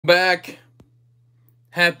Back.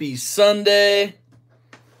 Happy Sunday.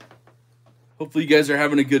 Hopefully you guys are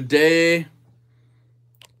having a good day.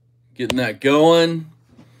 Getting that going.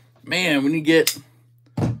 Man, we need to get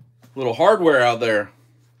a little hardware out there.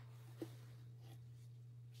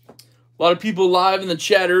 A lot of people live in the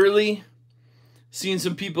chat early. Seeing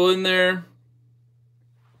some people in there.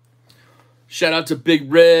 Shout out to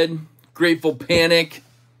Big Red. Grateful Panic.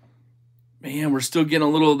 Man, we're still getting a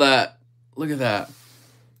little of that. Look at that.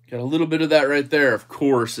 Got a little bit of that right there. Of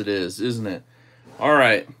course it is, isn't it? All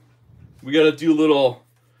right. We got to do a little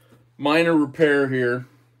minor repair here.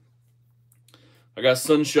 I got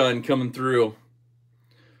sunshine coming through.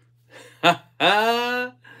 It's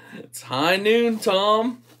high noon,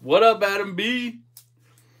 Tom. What up, Adam B?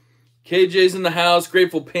 KJ's in the house.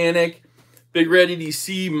 Grateful Panic. Big Red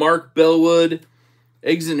EDC. Mark Bellwood.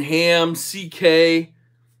 Eggs and Ham. CK.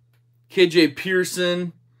 KJ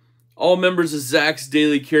Pearson. All members of Zach's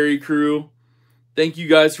Daily Carry Crew. Thank you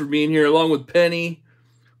guys for being here, along with Penny.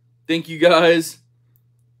 Thank you guys.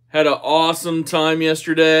 Had an awesome time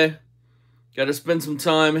yesterday. Got to spend some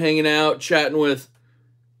time hanging out, chatting with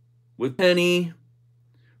Penny.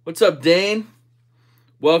 What's up, Dane?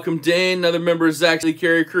 Welcome, Dane, another member of Zach's Daily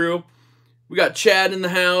Carry Crew. We got Chad in the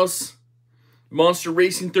house. Monster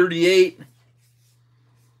Racing 38.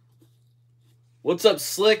 What's up,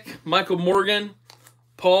 Slick? Michael Morgan.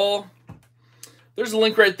 Paul, there's a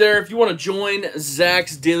link right there if you want to join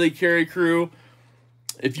Zach's Daily Carry Crew.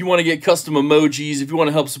 If you want to get custom emojis, if you want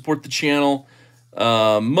to help support the channel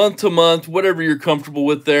month to month, whatever you're comfortable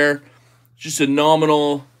with there. Just a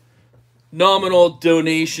nominal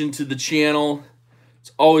donation to the channel.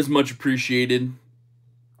 It's always much appreciated.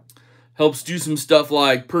 Helps do some stuff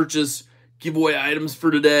like purchase giveaway items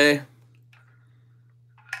for today.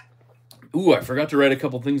 Ooh, I forgot to write a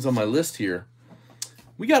couple things on my list here.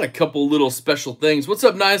 We got a couple little special things. What's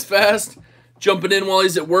up, Nice Fast? Jumping in while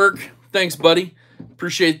he's at work. Thanks, buddy.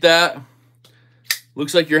 Appreciate that.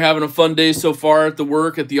 Looks like you're having a fun day so far at the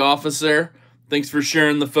work, at the office there. Thanks for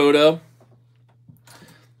sharing the photo.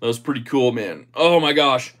 That was pretty cool, man. Oh, my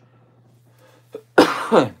gosh.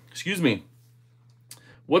 Excuse me.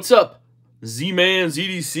 What's up, Z-Man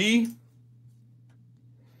ZDC?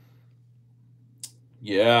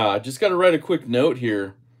 Yeah, I just got to write a quick note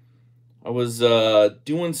here. I was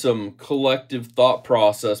doing some collective thought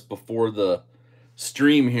process before the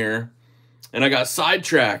stream here, and I got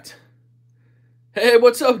sidetracked. Hey,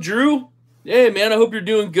 what's up, Drew? Hey, man, I hope you're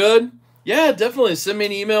doing good. Yeah, definitely. Send me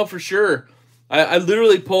an email for sure. I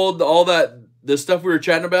literally pulled all the stuff we were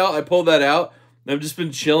chatting about. I pulled that out, and I've just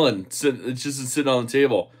been chilling. It's just been sitting on the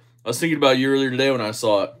table. I was thinking about you earlier today when I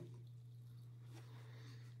saw it.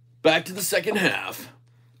 Back to the second half.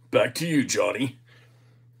 Back to you, Johnny.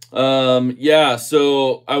 Yeah,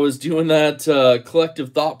 so I was doing that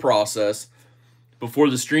collective thought process before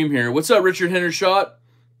the stream here. What's up, Richard Hendershot?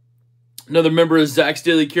 Another member of Zach's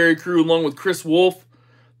Daily Carry Crew, along with Chris Wolf.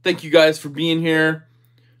 Thank you guys for being here.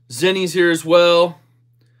 Zenny's here as well.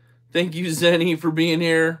 Thank you, Zenny, for being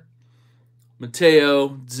here. Mateo,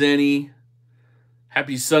 Zenny.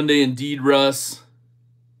 Happy Sunday indeed, Russ.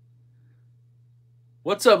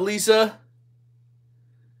 What's up, Lisa?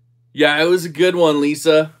 Yeah, it was a good one,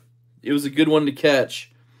 Lisa. It was a good one to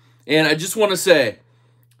catch. And I just want to say,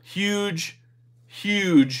 huge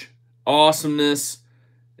awesomeness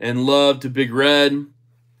and love to Big Red.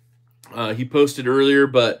 He posted earlier,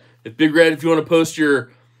 but if Big Red, if you want to post your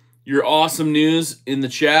awesome news in the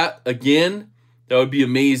chat again, that would be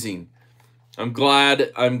amazing. I'm glad.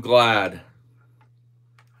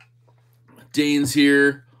 Dane's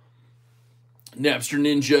here. Napster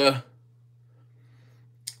Ninja.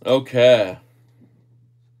 Okay.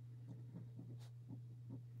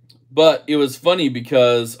 But it was funny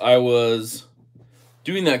because I was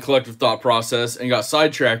doing that collective thought process and got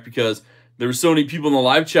sidetracked because there were so many people in the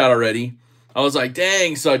live chat already. I was like,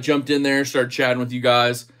 dang. So I jumped in there, started chatting with you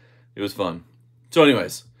guys. It was fun. So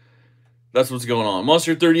anyways, that's what's going on.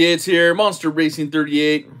 Monster 38's here. Monster Racing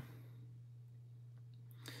 38.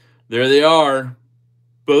 There they are.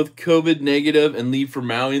 Both COVID negative and leave for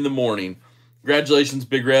Maui in the morning. Congratulations,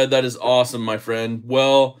 Big Red. That is awesome, my friend.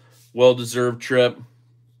 Well-deserved trip.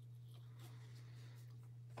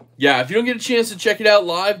 Yeah, if you don't get a chance to check it out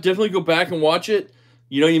live, definitely go back and watch it.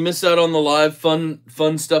 You know, you miss out on the live fun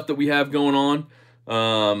stuff that we have going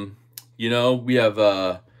on. You know, we have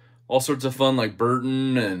all sorts of fun like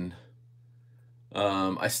Burton, and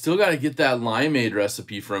I still got to get that limeade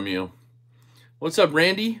recipe from you. What's up,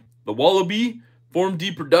 Randy? The Wallaby, Form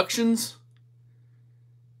D Productions.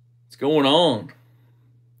 What's going on?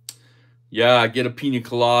 Yeah, get a pina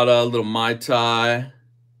colada, a little Mai Tai.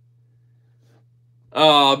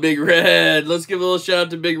 Oh, Big Red. Let's give a little shout out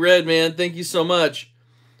to Big Red, man. Thank you so much.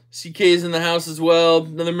 CK's in the house as well.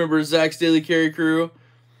 Another member of Zach's Daily Carry Crew.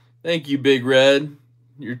 Thank you, Big Red.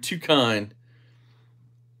 You're too kind.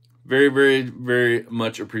 Very, very, very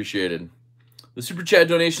much appreciated. The Super Chat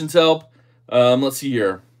donations help. Let's see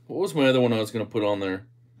here. What was my other one I was going to put on there?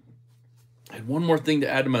 I had one more thing to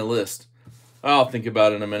add to my list. I'll think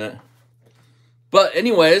about it in a minute. But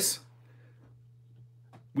anyways,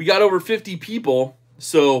 we got over 50 people.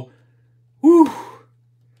 So, whew.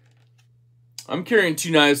 I'm carrying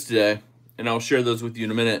 2 knives today, and I'll share those with you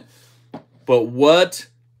in a minute. But what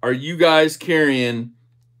are you guys carrying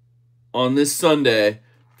on this Sunday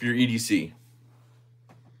for your EDC?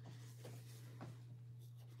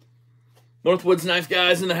 Northwoods Knife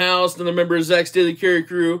Guys in the house. Another member of Zach's Daily Carry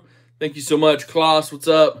Crew. Thank you so much. Klaus, what's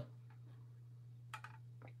up?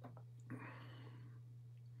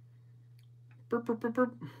 Burp, burp, burp,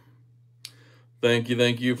 burp. Thank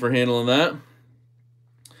you for handling that.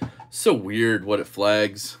 So weird what it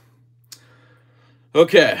flags.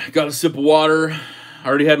 Okay, got a sip of water. I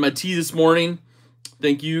already had my tea this morning.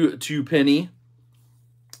 Thank you to Penny.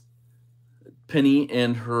 Penny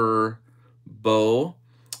and her beau.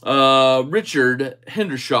 Richard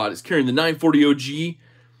Hendershot is carrying the 940 OG.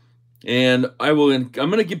 And I'm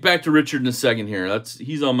gonna get back to Richard in a second here.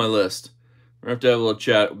 He's on my list. We're gonna have to have a little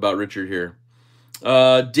chat about Richard here.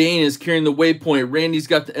 Dane is carrying the Waypoint. Randy's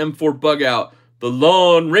got the M4 bug out. The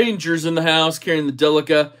Lone Ranger's in the house carrying the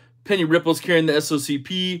Delica. Penny Ripple's carrying the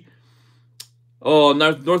SOCP. Oh,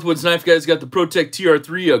 Northwoods Knife Guys got the Protec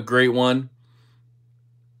TR3, a great one.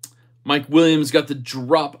 Mike Williams got the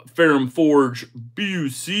Drop Ferrum Forge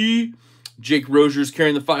BUC. Jake Rozier's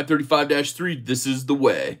carrying the 535-3. This is the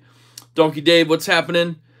way. Donkey Dave, what's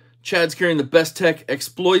happening? Chad's carrying the Best Tech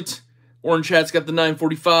Exploit. Orange Hat's got the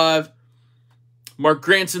 945. Mark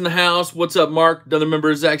Grant's in the house. What's up, Mark? Another member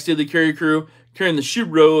of Zach's Daily Carry Crew. Carrying the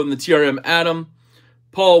Shiro and the TRM Atom.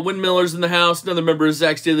 Paul Windmiller's in the house. Another member of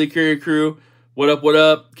Zach's Daily Carry Crew. What up, what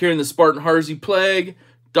up? Carrying the Spartan Harzy Plague.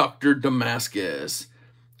 Dr. Damascus.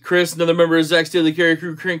 Chris, another member of Zach's Daily Carry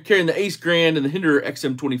Crew. Carrying the Ace Grand and the Hinder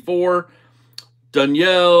XM24.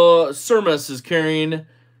 Danielle Sermus is carrying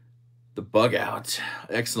the Bug Out.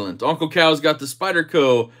 Excellent. Uncle Cow's got the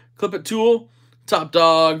Spyderco Clip It Tool. Top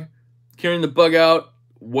Dog carrying the Bug Out.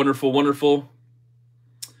 Wonderful, wonderful.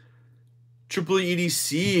 Triple E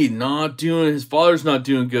EDC not doing, his father's not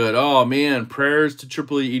doing good. Oh man, prayers to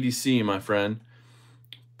Triple E EDC, my friend.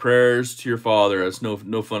 Prayers to your father. That's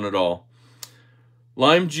no fun at all.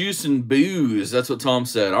 Lime juice and booze. That's what Tom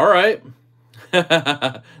said. All right.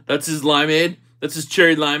 That's his limeade. That's his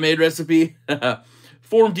cherry limeade recipe.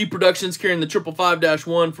 Forum D Productions carrying the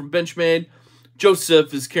 555-1 from Benchmade.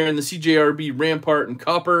 Joseph is carrying the CJRB Rampart and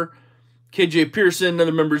Copper. KJ Pearson,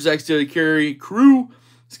 another member of Zach's Daily Carry Crew,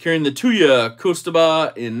 is carrying the Tuya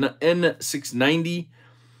Kostaba in N690.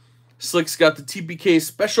 Slick's got the TPK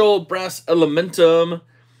Special Brass Elementum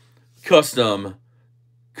Custom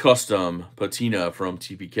Patina from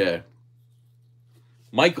TPK.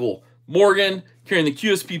 Michael Morgan carrying the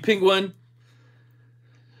QSP Penguin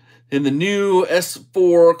in the new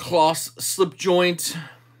S4 Kloss slip joint.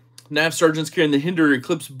 Nav Sergeant's carrying the Hinder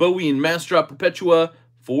Eclipse Bowie and Mastrop Perpetua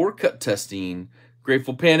for cut testing.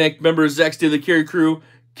 Grateful Panic, member of Zach's Daily Carry Crew,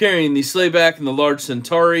 carrying the Slayback and the Large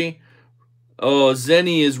Centauri. Oh,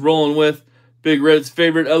 Zenny is rolling with Big Red's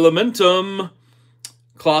favorite Elementum.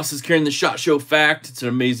 Kloss is carrying the SHOT Show Fact. It's an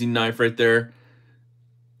amazing knife right there.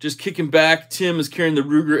 Just kicking back. Tim is carrying the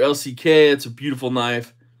Ruger LCK. It's a beautiful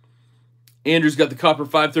knife. Andrew's got the Copper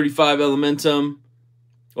 535 Elementum.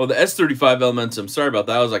 Oh, the S35 Elementum. Sorry about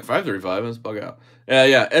that. I was like, 535? Let's bug out.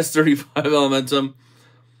 Yeah, S35 Elementum.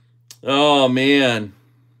 Oh, man.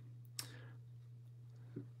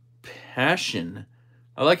 Passion.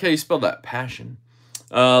 I like how you spell that, passion.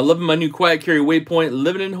 Loving my new Quiet Carry Waypoint.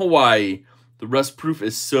 Living in Hawaii. The rust proof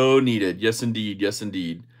is so needed. Yes, indeed. Yes,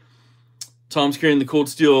 indeed. Tom's carrying the Cold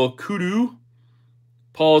Steel Kudu.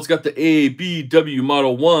 Paul's got the ABW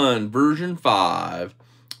Model 1 version 5.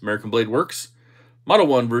 American Blade Works. Model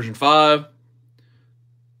 1 version 5.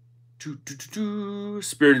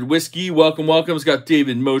 Spirited Whiskey. Welcome, welcome. It's got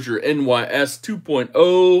David Mosier NYS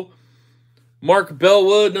 2.0. Mark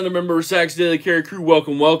Bellwood, another member of Zach's Daily Carry Crew.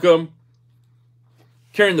 Welcome, welcome.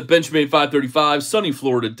 Carrying the Benchmade 535. Sunny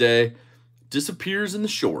Florida day. Disappears in the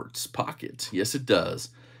shorts pocket. Yes, it does.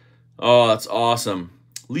 Oh, that's awesome.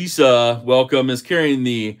 Lisa, welcome, is carrying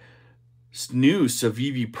the new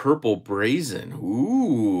Savivi Purple Brazen.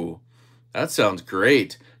 Ooh, that sounds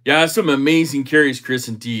great. Yeah, some amazing carries, Chris,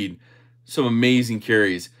 indeed. Some amazing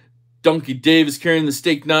carries. Donkey Dave is carrying the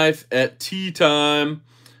steak knife at tea time.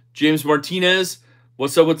 James Martinez,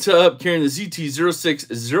 What's up? What's up? Carrying the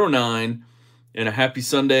ZT0609 and a happy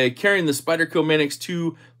Sunday. Carrying the Spyderco Manix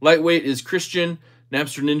 2 lightweight is Christian.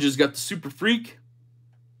 Napster Ninja's got the Super Freak.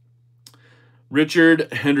 Richard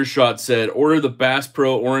Hendershot said, order the Bass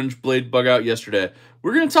Pro Orange Blade bug out yesterday.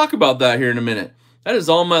 We're going to talk about that here in a minute. That is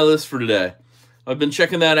on my list for today. I've been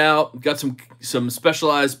checking that out. Got some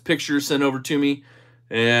specialized pictures sent over to me.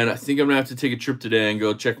 And I think I'm going to have to take a trip today and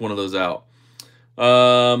go check one of those out.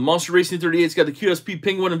 Monster Racing 38's got the QSP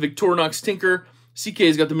Penguin and Victorinox Tinker.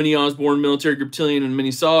 CK's got the Mini Osborne, Military Griptilian, and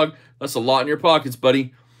Mini Sog. That's a lot in your pockets,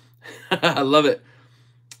 buddy. I love it.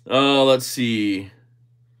 Let's see.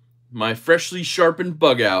 My freshly sharpened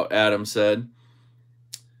bug out, Adam said.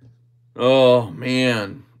 Oh,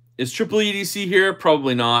 man. Is Triple EDC here?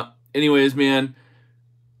 Probably not. Anyways, man,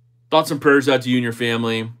 thoughts and prayers out to you and your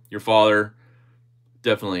family, your father.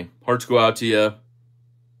 Definitely. Hearts go out to you.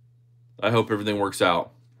 I hope everything works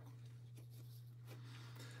out.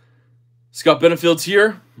 Scott Benefield's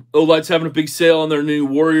here. Olight's having a big sale on their new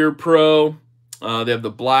Warrior Pro. They have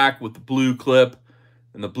the black with the blue clip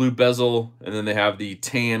and the blue bezel, and then they have the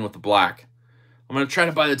tan with the black. I'm going to try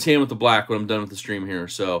to buy the tan with the black when I'm done with the stream here.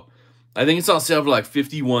 So I think it's on sale for like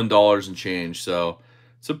 $51 and change. So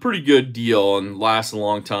it's a pretty good deal and lasts a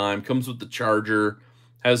long time. Comes with the charger.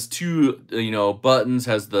 Has two, buttons.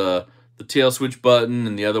 Has the tail switch button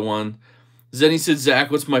and the other one. Zenny said,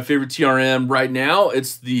 Zach, what's my favorite TRM right now?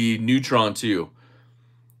 It's the Neutron 2.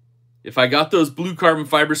 If I got those blue carbon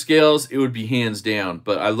fiber scales, it would be hands down.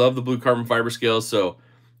 But I love the blue carbon fiber scales, so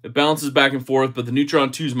it balances back and forth. But the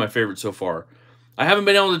Neutron 2 is my favorite so far. I haven't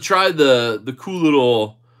been able to try the cool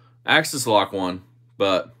little Axis Lock one,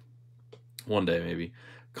 but one day maybe.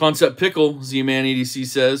 Concept Pickle, Z-Man EDC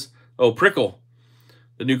says. Oh, Prickle.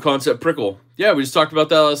 The new Concept Prickle. Yeah, we just talked about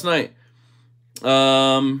that last night.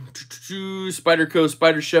 Spyderco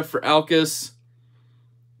Spider Chef for Alcus.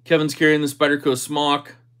 Kevin's carrying the Spyderco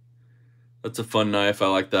Smock. That's a fun knife. I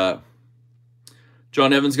like that.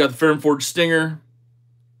 John Evans got the Ferrum Forge Stinger.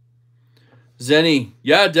 Zenny,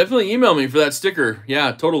 yeah, definitely email me for that sticker.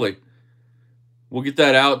 Yeah, totally. We'll get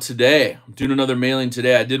that out today. I'm doing another mailing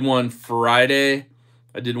today. I did one Friday.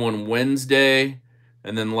 I did one Wednesday.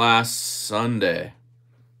 And then last Sunday.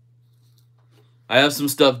 I have some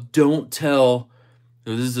stuff. Don't tell.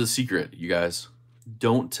 This is a secret, you guys.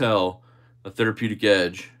 Don't tell a Therapeutic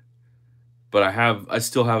Edge. But I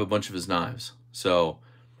still have a bunch of his knives. So,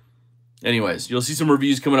 anyways, you'll see some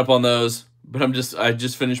reviews coming up on those. But I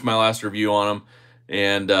just finished my last review on them.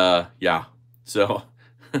 And yeah. So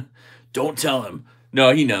don't tell him.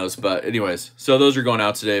 No, he knows. But anyways, so those are going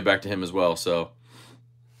out today back to him as well. So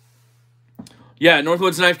yeah,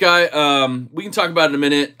 Northwoods Knife Guy. We can talk about it in a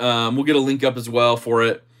minute. We'll get a link up as well for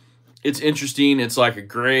it. It's interesting. It's like a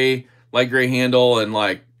gray, light gray handle and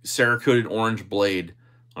like Cerakoted orange blade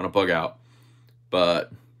on a bug out.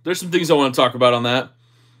 But there's some things I want to talk about on that.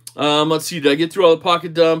 Let's see. Did I get through all the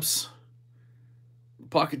pocket dumps?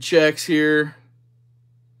 Pocket checks here.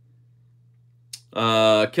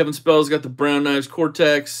 Kevin Spell's got the Brown Knives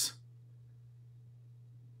Cortex.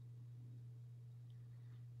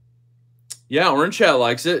 Yeah, Orange Hat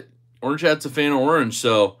likes it. Orange Hat's a fan of orange,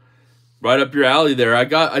 so right up your alley there.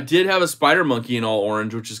 I did have a Spider Monkey in all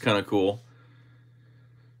orange, which is kind of cool.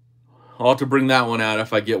 I'll have to bring that one out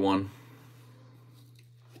if I get one.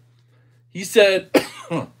 He said,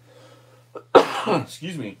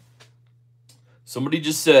 excuse me. Somebody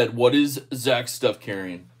just said, what is Zach's stuff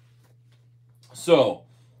carrying? So,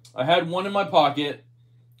 I had one in my pocket.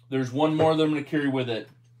 There's one more that I'm going to carry with it.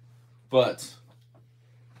 But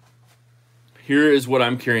here is what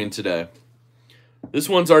I'm carrying today. This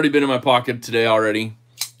one's already been in my pocket today already.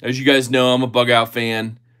 As you guys know, I'm a bug out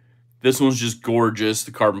fan. This one's just gorgeous.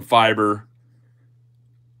 The carbon fiber.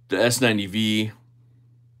 The S90V.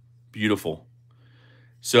 Beautiful.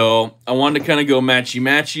 So I wanted to kind of go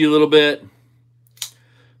matchy-matchy a little bit.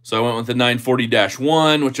 So I went with the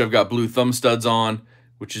 940-1, which I've got blue thumb studs on,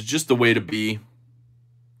 which is just the way to be.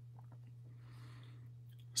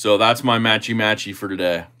 So that's my matchy-matchy for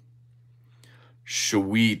today.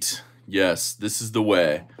 Sweet. Yes, this is the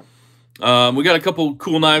way. We got a couple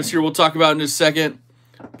cool knives here we'll talk about in just a second.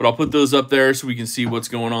 But I'll put those up there so we can see what's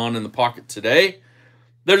going on in the pocket today.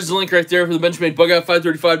 There's the link right there for the Benchmade Bug Out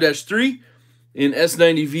 535-3 in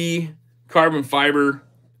S90V carbon fiber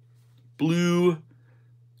blue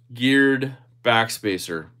geared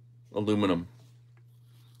backspacer aluminum.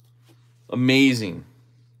 Amazing.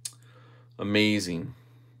 Amazing.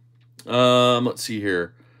 Let's see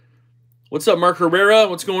here. What's up, Mark Herrera?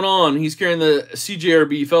 What's going on? He's carrying the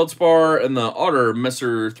CJRB Feldspar and the Otter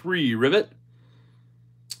Messer 3 rivet.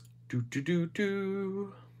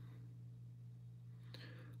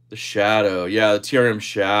 The Shadow. Yeah, the TRM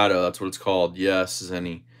Shadow. That's what it's called. Yes,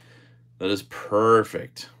 Zenny. That is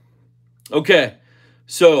perfect. Okay,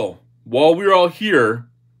 so while we're all here,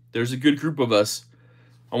 there's a good group of us.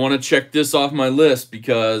 I want to check this off my list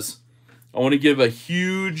because I want to give a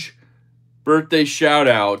huge birthday shout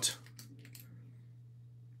out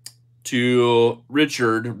to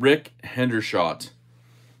Rick Hendershot.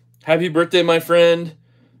 Happy birthday, my friend.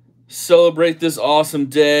 Celebrate this awesome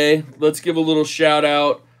day. Let's give a little shout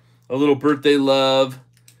out, a little birthday love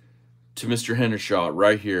to Mr. Hendershot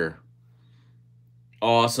right here.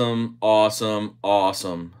 Awesome, awesome,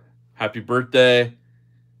 awesome. Happy birthday.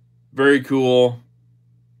 Very cool.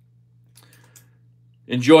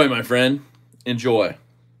 Enjoy, my friend. Enjoy.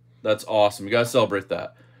 That's awesome. You got to celebrate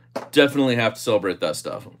that. Definitely have to celebrate that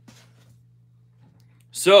stuff.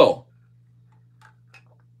 So,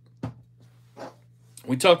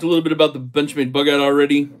 we talked a little bit about the Benchmade bug out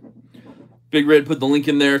already. Big Red put the link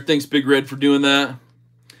in there. Thanks, Big Red, for doing that.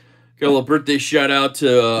 Got a little birthday shout out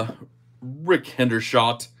to Rick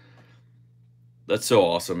Hendershot. That's so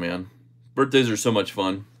awesome, man. Birthdays are so much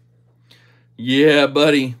fun. Yeah,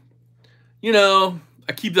 buddy. You know,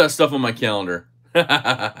 I keep that stuff on my calendar.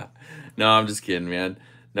 No, I'm just kidding, man.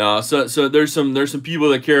 No, so there's some people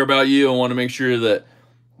that care about you and want to make sure that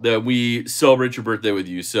we celebrate your birthday with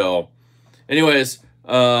you. So, anyways,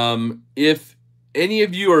 if any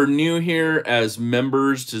of you are new here as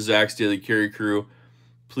members to Zach's Daily Carry Crew,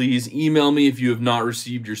 please email me if you have not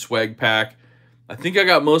received your swag pack. I think I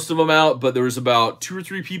got most of them out, but there was about 2 or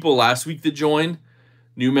 3 people last week that joined,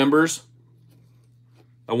 new members.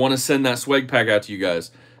 I want to send that swag pack out to you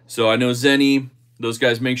guys. So I know Zenny, those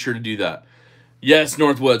guys, make sure to do that. Yes,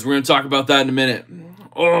 Northwoods, we're going to talk about that in a minute.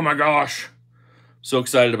 Oh my gosh. So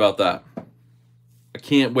excited about that. I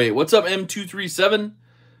can't wait. What's up, M237?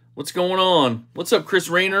 What's going on? What's up, Chris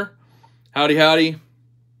Rayner? Howdy, howdy.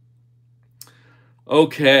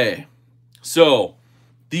 Okay. So,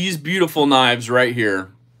 these beautiful knives right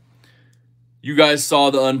here. You guys saw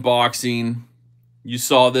the unboxing. You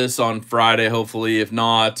saw this on Friday, hopefully. If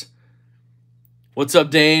not, what's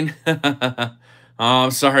up, Dane? Oh,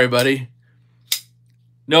 I'm sorry, buddy.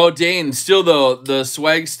 No, Dane, still though, the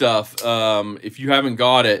swag stuff, if you haven't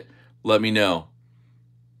got it, let me know.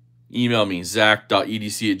 Email me,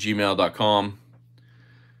 zach.edc@gmail.com.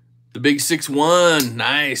 The big 6-1,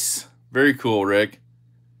 nice. Very cool, Rick.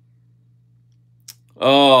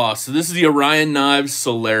 Oh, so this is the Orion Knives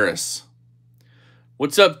Solaris.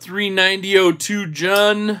 What's up, 39002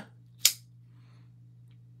 Jun?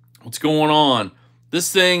 What's going on? This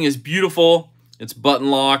thing is beautiful. It's button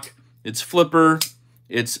lock. It's flipper.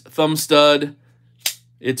 It's thumb stud.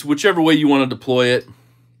 It's whichever way you want to deploy it.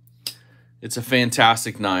 It's a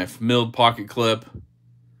fantastic knife. Milled pocket clip.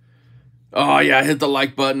 Oh, yeah, hit the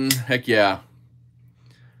like button. Heck yeah.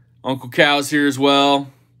 Uncle Cow's here as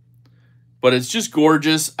well. But it's just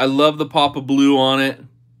gorgeous. I love the pop of blue on it.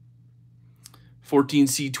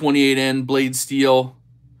 14C28N blade steel.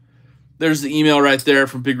 There's the email right there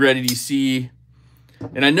from Big Red EDC.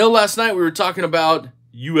 And I know last night we were talking about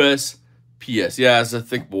USPS. Yeah, it's a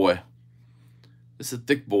thick boy. It's a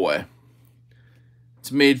thick boy.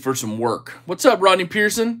 It's made for some work. What's up, Rodney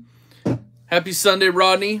Pearson? Happy Sunday,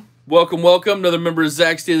 Rodney. Welcome, welcome. Another member of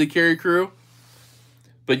Zach's Daily Carry Crew.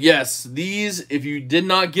 But yes, these, if you did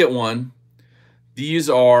not get one, these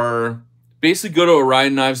are basically go to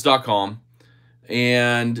orionknives.com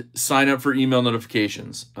and sign up for email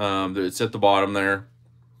notifications. It's at the bottom there.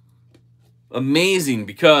 Amazing,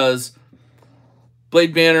 because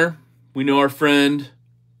Blade Banner, we know our friend,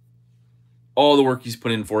 all the work he's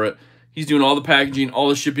put in for it. He's doing all the packaging, all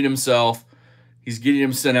the shipping himself. He's getting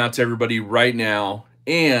them sent out to everybody right now.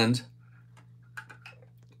 And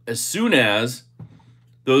as soon as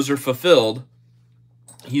those are fulfilled,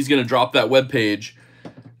 he's going to drop that webpage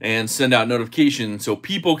and send out notifications so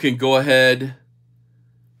people can go ahead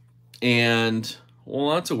and, well,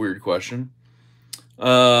 that's a weird question. We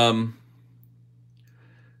can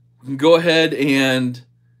go ahead and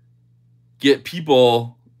get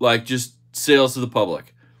people, like, just sales to the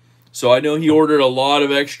public. So I know he ordered a lot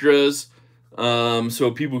of extras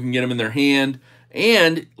so people can get them in their hand.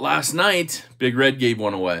 And last night, Big Red gave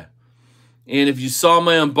one away. And if you saw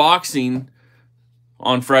my unboxing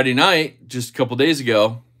on Friday night, just a couple days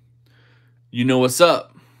ago, you know what's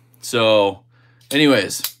up. So,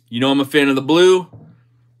 anyways, you know I'm a fan of the blue.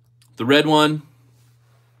 The red one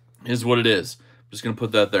is what it is. I'm just going to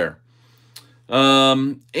put that there.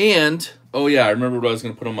 And, oh yeah, I remember what I was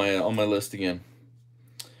going to put on my list again.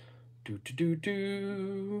 A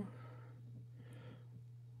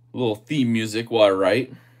little theme music while I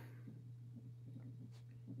write.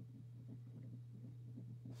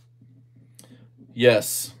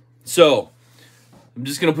 Yes. So, I'm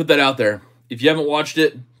just going to put that out there. If you haven't watched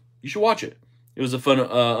it, you should watch it. It was a fun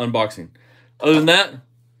unboxing. Other than that,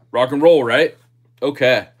 rock and roll, right?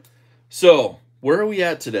 Okay. So, where are we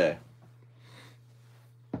at today?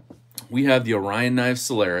 We have the Orion Knife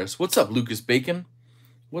Solaris. What's up, Lucas Bacon?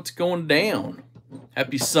 What's going down?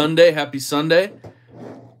 Happy Sunday. Happy Sunday.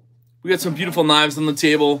 We got some beautiful knives on the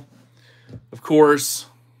table. Of course.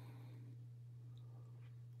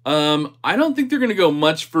 I don't think they're going to go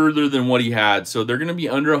much further than what he had. So they're going to be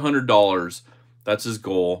under $100. That's his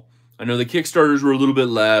goal. I know the Kickstarters were a little bit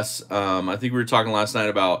less. I think we were talking last night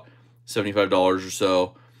about $75 or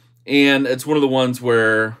so. And it's one of the ones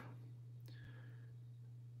where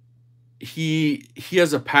he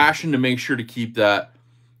has a passion to make sure to keep that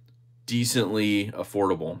decently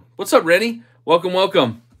affordable. What's up, Rennie? Welcome,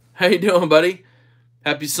 welcome. How you doing, buddy?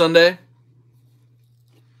 Happy Sunday.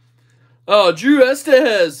 Oh, Drew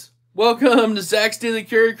Estes. Welcome to Zach's Daily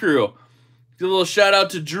Carry Crew. Give a little shout out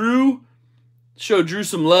to Drew. Show Drew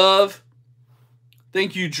some love.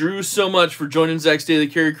 Thank you, Drew, so much for joining Zach's Daily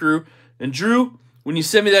Carry Crew. And Drew, when you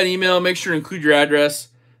send me that email, make sure to include your address.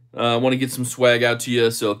 I want to get some swag out to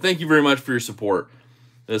you. So thank you very much for your support.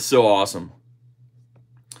 That's so awesome.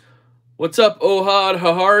 What's up, Ohad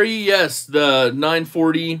Hahari? Yes, the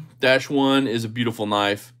 940-1 is a beautiful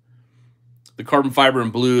knife. The carbon fiber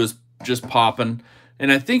in blue is just popping.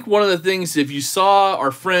 And I think one of the things, if you saw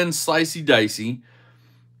our friend Slicey Dicey,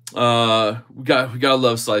 we gotta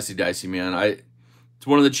love Slicey Dicey, man. It's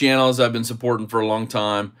one of the channels I've been supporting for a long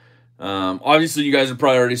time. Obviously, you guys are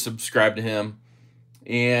probably already subscribed to him.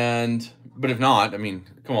 But if not, I mean,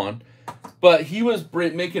 come on. But he was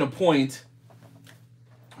making a point.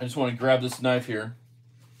 I just want to grab this knife here.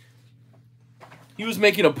 He was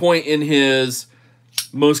making a point in his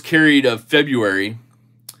most carried of February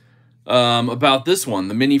about this one,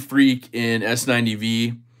 the Mini Freak in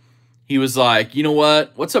S90V. He was like, you know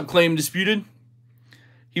what? What's up, Claim Disputed?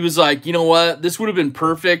 He was like, you know what? This would have been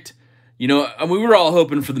perfect. You know, and we were all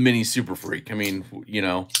hoping for the Mini Super Freak. I mean, you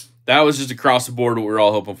know, that was just across the board what we were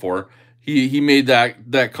all hoping for. He made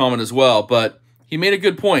that comment as well, but he made a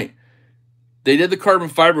good point. They did the carbon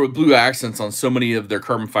fiber with blue accents on so many of their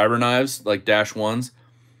carbon fiber knives, like Dash 1s.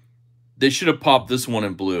 They should have popped this one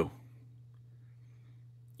in blue.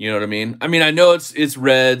 You know what I mean? I mean, I know it's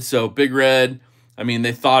red, so Big Red. I mean,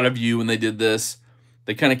 they thought of you when they did this.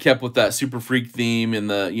 They kind of kept with that Super Freak theme and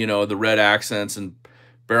the, you know, the red accents and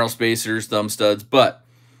barrel spacers, thumb studs. But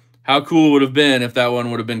how cool would have been if that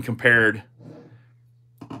one would have been compared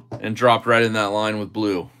and dropped right in that line with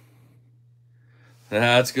blue.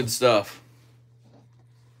 That's good stuff.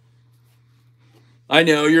 I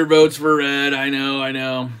know your votes for red. I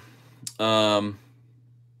know.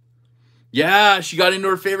 Yeah, she got into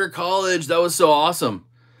her favorite college. That was so awesome.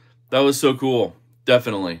 That was so cool.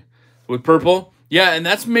 Definitely. With purple. Yeah, and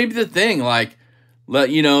that's maybe the thing. Like, let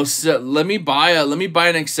me buy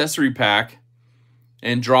an accessory pack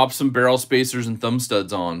and drop some barrel spacers and thumb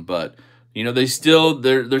studs on. But you know,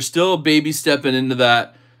 they're still baby stepping into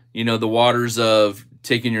that, you know, the waters of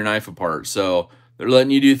taking your knife apart. So they're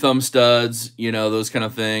letting you do thumb studs, you know, those kind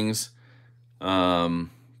of things.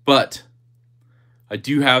 But I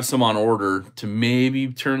do have some on order to maybe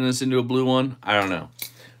turn this into a blue one. I don't know.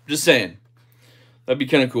 I'm just saying. That'd be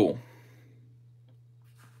kind of cool.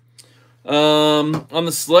 On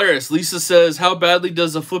the Solaris, Lisa says, how badly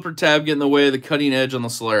does the flipper tab get in the way of the cutting edge on the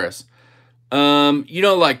Solaris? You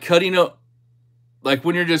know, like cutting up, like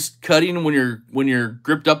when you're just cutting when you're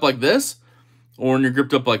gripped up like this, or when you're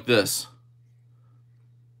gripped up like this.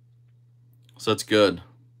 So that's good.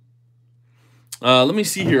 Let me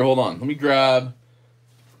see here. Hold on. Let me grab.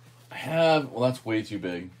 Well, that's way too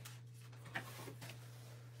big.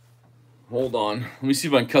 Hold on. Let me see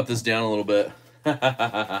if I can cut this down a little bit.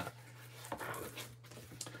 Let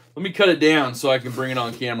me cut it down so I can bring it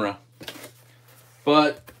on camera.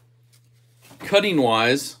 But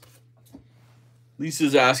cutting-wise,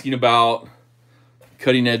 Lisa's asking about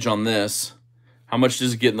cutting edge on this. How much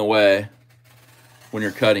does it get in the way when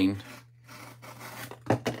you're cutting?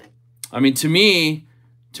 I mean, to me,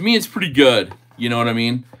 it's pretty good. You know what I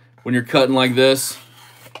mean? When you're cutting like this,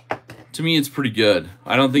 to me, it's pretty good.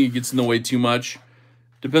 I don't think it gets in the way too much.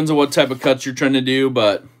 Depends on what type of cuts you're trying to do,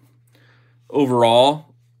 but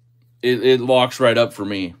overall, it locks right up for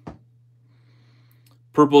me.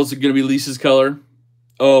 Purple is going to be Lisa's color.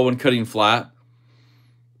 Oh, when cutting flat.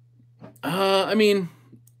 I mean,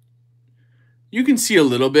 you can see a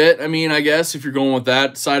little bit. I mean, I guess if you're going with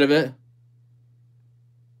that side of it.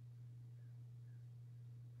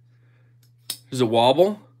 Does it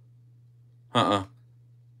wobble?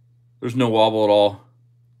 There's no wobble at all.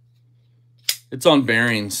 It's on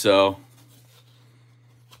bearings, so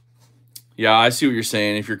yeah, I see what you're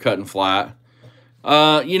saying if you're cutting flat.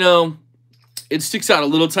 You know, it sticks out a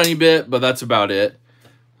little tiny bit, but that's about it.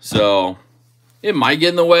 So it might get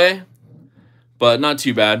in the way, but not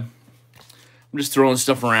too bad. I'm just throwing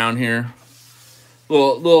stuff around here.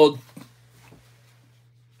 Little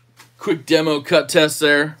quick demo cut test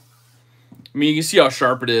there. I mean, you can see how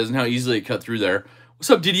sharp it is and how easily it cut through there. What's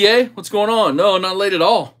up, Didier? What's going on? No, not late at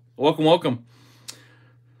all. Welcome, welcome.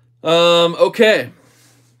 Okay.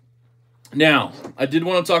 Now, I did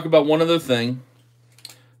want to talk about one other thing,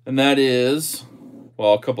 and that is,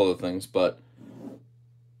 well, a couple other things, but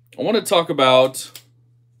I want to talk about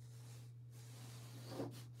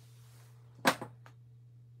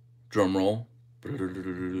drum roll.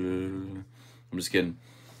 I'm just kidding.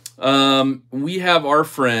 We have our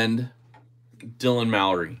friend Dylan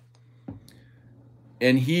Mallory,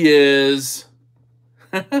 and he is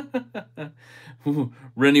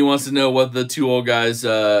Rennie wants to know what the two old guys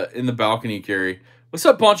in the balcony carry. What's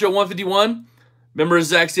up, Poncho 151? Member of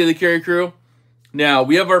Zach's Daily Carry Crew. Now,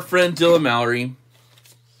 we have our friend Dylan Mallory.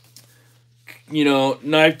 You know,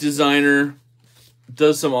 knife designer,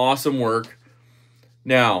 does some awesome work.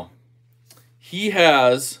 Now, he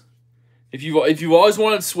has, if you've always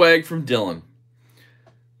wanted swag from Dylan,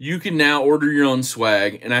 you can now order your own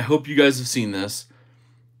swag, and I hope you guys have seen this.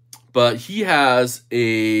 But he has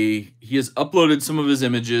uploaded some of his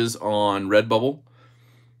images on Redbubble,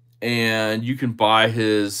 and you can buy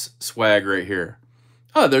his swag right here.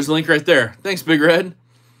 Oh, there's a link right there. Thanks, Big Red.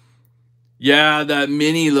 Yeah, that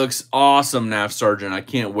mini looks awesome, NAF Sergeant. I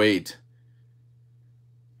can't wait.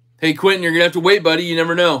 Hey, Quentin, you're going to have to wait, buddy. You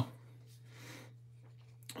never know.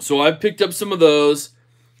 So I picked up some of those.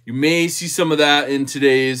 You may see some of that in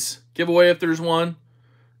today's giveaway if there's one.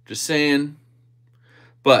 Just saying.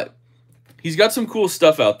 But he's got some cool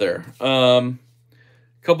stuff out there.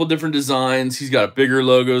 Couple different designs. He's got bigger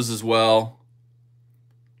logos as well.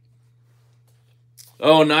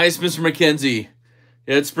 Oh, nice, Mr. McKenzie.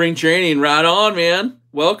 Yeah, it's spring training. Right on, man.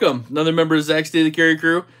 Welcome. Another member of Zach's Daily Carry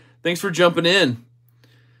Crew. Thanks for jumping in.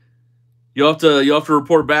 You'll have to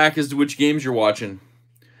report back as to which games you're watching.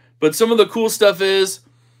 But some of the cool stuff is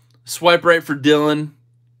swipe right for Dylan.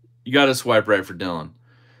 You got to swipe right for Dylan.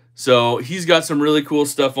 So he's got some really cool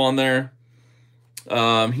stuff on there.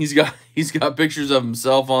 He's got pictures of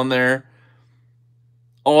himself on there.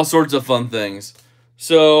 All sorts of fun things.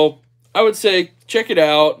 So I would say check it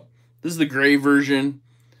out. This is the gray version.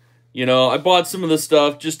 You know, I bought some of the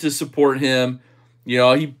stuff just to support him. You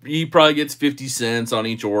know, he probably gets 50 cents on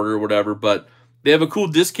each order or whatever, but they have a cool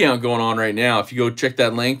discount going on right now. If you go check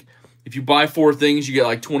that link, if you buy 4 things, you get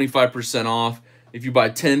like 25% off. If you buy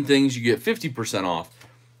 10 things, you get 50% off.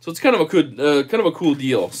 So it's kind of a cool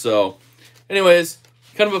deal. So anyways,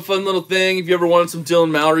 kind of a fun little thing. If you ever wanted some Dylan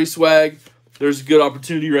Mallory swag, there's a good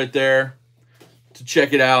opportunity right there to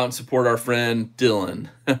check it out and support our friend Dylan.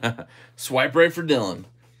 Swipe right for Dylan.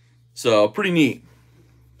 So pretty neat.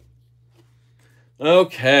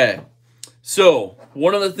 Okay. So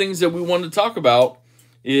one of the things that we wanted to talk about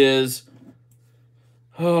is,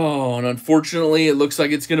 oh, and unfortunately it looks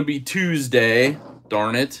like it's going to be Tuesday.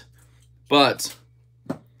 Darn it. But,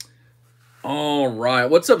 all right.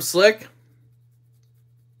 What's up, Slick?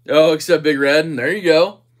 Oh, except Big Red. And there you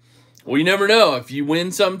go. Well, you never know. If you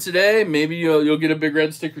win something today, maybe you'll get a Big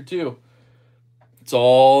Red sticker too. It's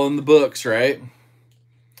all in the books, right?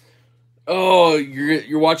 Oh,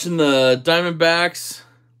 you're watching the Diamondbacks,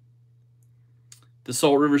 the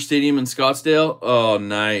Salt River Stadium in Scottsdale. Oh,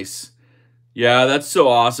 nice. Yeah, that's so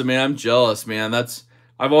awesome, man. I'm jealous, man.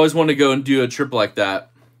 I've always wanted to go and do a trip like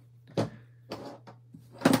that.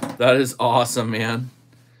 That is awesome, man.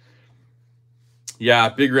 Yeah,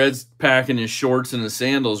 Big Red's packing his shorts and his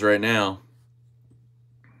sandals right now.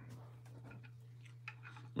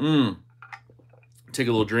 Take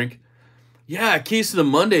a little drink. Yeah, case of the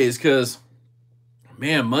Mondays, because,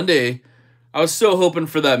 man, Monday, I was so hoping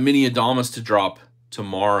for that mini Adamas to drop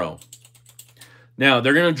tomorrow. Now,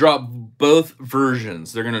 they're going to drop both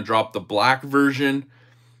versions. They're going to drop the black version,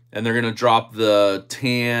 and they're going to drop the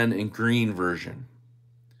tan and green version.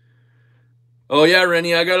 Oh, yeah,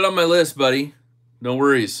 Rennie, I got it on my list, buddy. No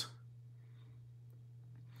worries.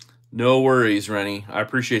 No worries, Rennie. I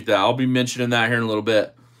appreciate that. I'll be mentioning that here in a little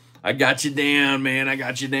bit. I got you down, man. I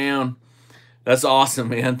got you down. That's awesome,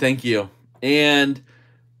 man. Thank you. And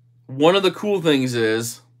one of the cool things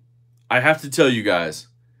is, I have to tell you guys,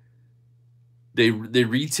 they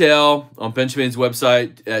retail on Benchmade's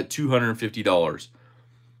website at $250.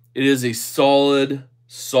 It is a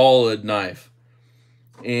solid knife.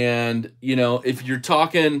 And, you know, if you're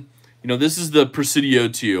talking, you know, this is the Presidio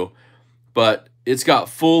 2. but it's got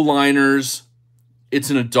full liners. It's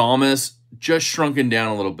an Adamas, just shrunken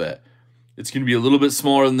down a little bit. It's going to be a little bit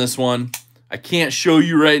smaller than this one. I can't show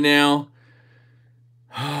you right now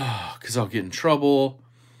because I'll get in trouble.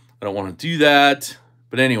 I don't want to do that.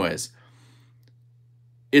 But anyways,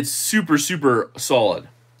 it's super, super solid.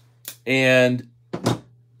 And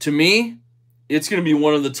to me, it's going to be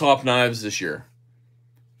one of the top knives this year.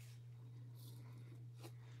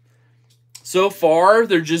 So far,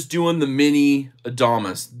 they're just doing the mini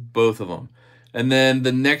Adamas, both of them. And then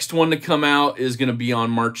the next one to come out is going to be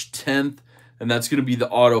on March 10th, and that's going to be the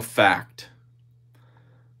Auto Fact.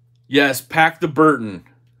 Yes, pack the Burton.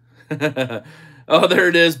 Oh, there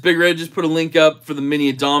it is. Big Red just put a link up for the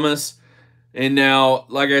mini Adamas. And now,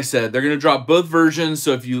 like I said, they're going to drop both versions.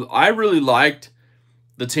 So I really liked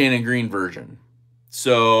the tan and green version.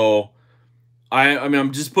 So I mean,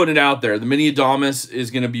 I'm just putting it out there. The mini Adamas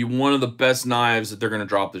is going to be one of the best knives that they're going to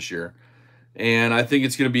drop this year. And I think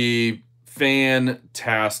it's going to be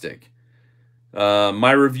fantastic.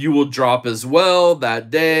 My review will drop as well that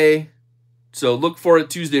day. So look for it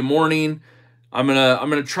Tuesday morning. I'm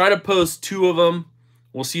gonna try to post 2 of them.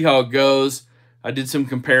 We'll see how it goes. I did some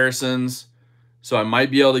comparisons, so I might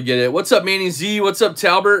be able to get it. What's up, Manny Z? What's up,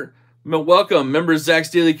 Talbert? Welcome, members of Zach's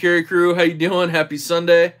Daily Carry Crew. How you doing? Happy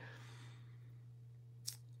Sunday.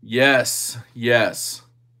 Yes, yes.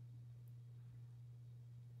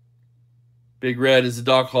 Big Red is the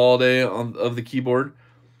Doc Holliday of the keyboard.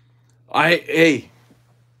 Hey,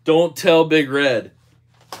 don't tell Big Red,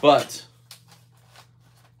 but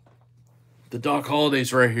the Doc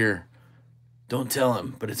Holliday's right here. Don't tell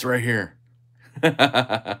him, but it's right here.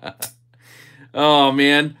 Oh,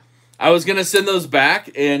 man. I was going to send those back,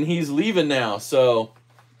 and he's leaving now, so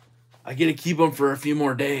I get to keep them for a few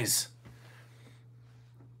more days.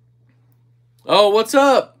 Oh, what's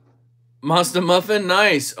up? Mazda Muffin,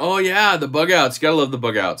 nice. Oh, yeah, the bug outs. Gotta love the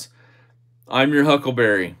bug outs. I'm your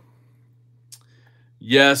Huckleberry.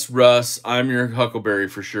 Yes, Russ, I'm your Huckleberry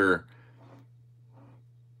for sure.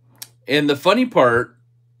 And the funny part,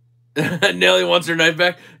 Nelly wants her knife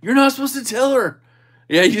back. You're not supposed to tell her.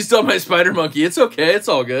 Yeah, you stole my spider monkey. It's okay. It's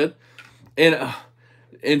all good. And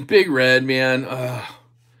Big Red, man,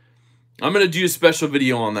 I'm going to do a special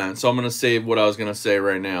video on that. So I'm going to save what I was going to say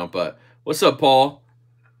right now. But what's up, Paul?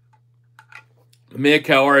 Mick,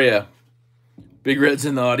 how are you? Big Red's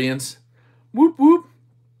in the audience. Whoop, whoop.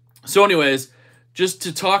 So anyways, just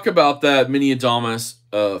to talk about that mini Adamas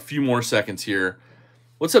a few more seconds here.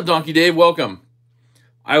 What's up, Donkey Dave? Welcome.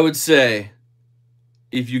 I would say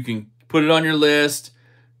if you can put it on your list,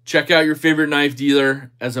 check out your favorite knife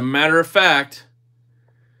dealer. As a matter of fact,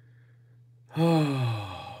 you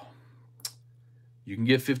can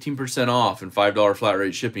get 15% off and $5 flat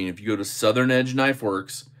rate shipping if you go to Southern Edge Knife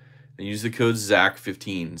Works and use the code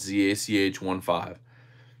ZACH15, ZACH15.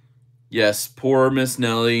 Yes, poor Miss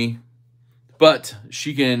Nelly, but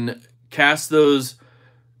she can cast those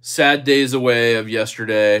sad days away of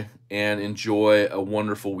yesterday and enjoy a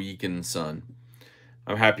wonderful week in the sun.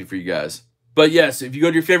 I'm happy for you guys. But yes, if you go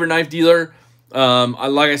to your favorite knife dealer,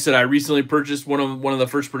 like I said, I recently purchased one of the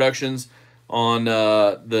first productions on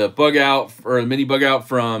the bug out or the mini bug out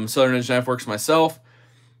from Southern Edge Knife Works myself.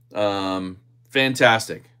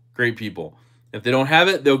 Fantastic, great people. If they don't have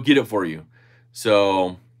it, they'll get it for you.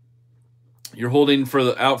 So you're holding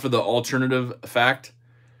out for the alternative fact.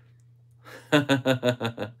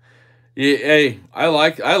 Hey, I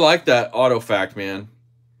like that Auto Fact, man.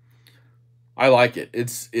 I like it.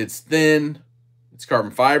 It's thin. It's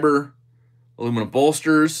carbon fiber, aluminum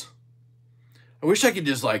bolsters. I wish I could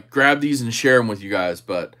just like grab these and share them with you guys.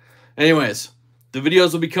 But anyways, the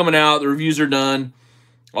videos will be coming out. The reviews are done.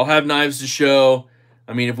 I'll have knives to show.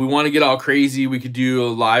 I mean, if we want to get all crazy, we could do a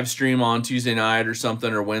live stream on Tuesday night or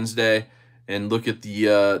something, or Wednesday, and look at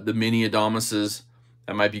the mini Adamases.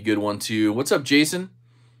 That might be a good one too. What's up, Jason?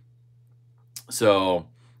 So,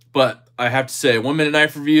 but I have to say, 1 minute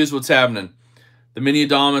knife reviews, what's happening? The mini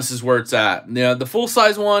Adamas is where it's at. Now, the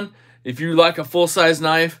full-size one, if you like a full-size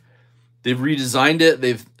knife, they've redesigned it.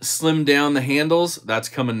 They've slimmed down the handles. That's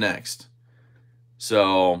coming next.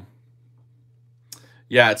 So,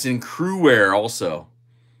 yeah, it's in Crewwear also.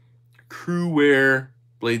 Crewwear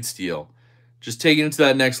blade steel. Just taking it to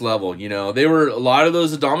that next level. You know, a lot of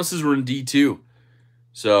those Adamases were in D2.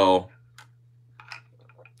 So,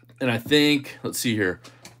 and I think, let's see here.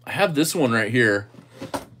 I have this one right here.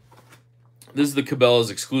 This is the Cabela's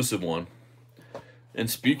exclusive one. And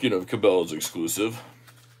speaking of Cabela's exclusive,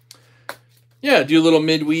 yeah, do a little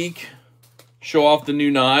midweek, show off the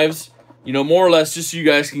new knives. You know, more or less just so you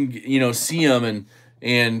guys can, you know, see them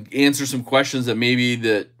and answer some questions that maybe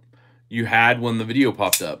that you had when the video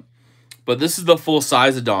popped up. But this is the full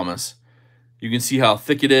size Adamas. You can see how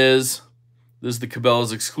thick it is. This is the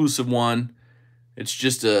Cabela's exclusive one. It's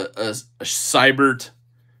just a Seibert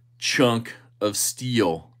chunk of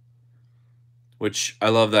steel, which I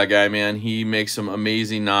love that guy, man. He makes some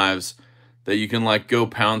amazing knives that you can like go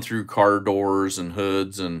pound through car doors and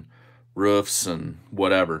hoods and roofs and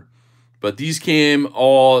whatever. But these came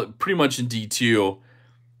all pretty much in D2.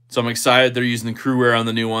 So I'm excited they're using the crew wear on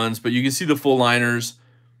the new ones. But you can see the full liners.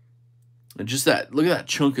 And just that, look at that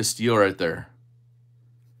chunk of steel right there.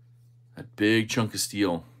 That big chunk of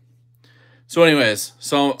steel. So anyways,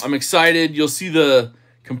 so I'm excited. You'll see the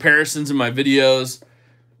comparisons in my videos.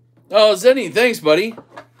 Oh, Zenny, thanks, buddy.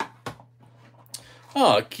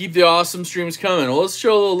 Oh, keep the awesome streams coming. Well, let's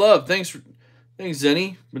show a little love. Thanks,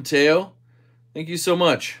 Zenny, Mateo. Thank you so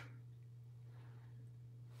much.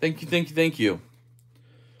 Thank you.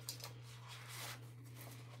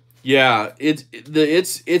 Yeah,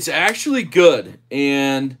 it's actually good,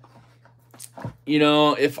 and you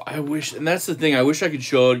know, if I wish, and that's the thing, I wish I could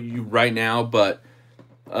show you right now, but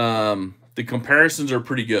the comparisons are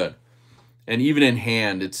pretty good, and even in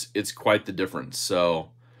hand, it's quite the difference. So,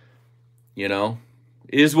 you know,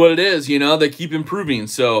 it is what it is. You know, they keep improving,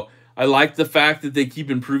 so I like the fact that they keep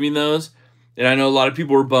improving those. And I know a lot of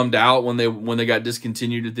people were bummed out when they got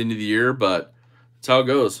discontinued at the end of the year, but that's how it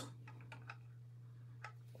goes.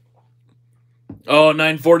 Oh,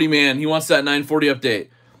 940, man. He wants that 940 update.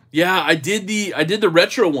 Yeah, I did the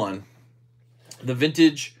retro one. The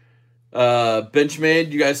vintage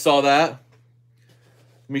Benchmade. You guys saw that?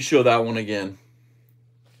 Let me show that one again.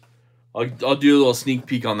 I'll do a little sneak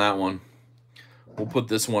peek on that one. We'll put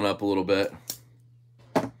this one up a little bit.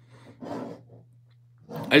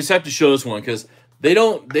 I just have to show this one because they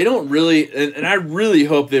don't really, and I really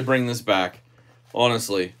hope they bring this back,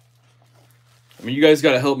 honestly. I mean, you guys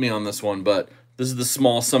got to help me on this one, but this is the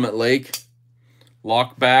small Summit Lake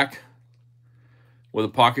lock back with a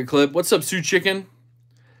pocket clip. What's up, Sue Chicken?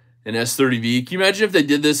 An S30V. Can you imagine if they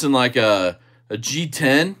did this in like a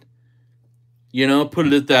G10? You know, put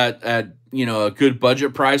it at you know, a good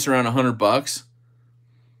budget price around $100.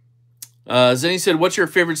 Zenny said, "What's your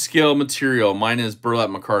favorite scale material?" Mine is burlap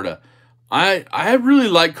micarta. I really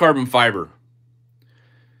like carbon fiber.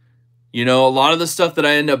 You know, a lot of the stuff that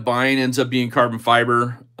I end up buying ends up being carbon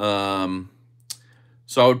fiber.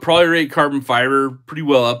 So I would probably rate carbon fiber pretty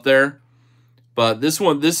well up there. But this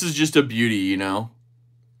is just a beauty, you know.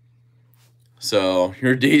 So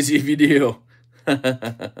you're a daisy if you do.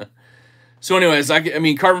 So anyways, I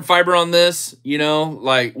mean, carbon fiber on this, you know,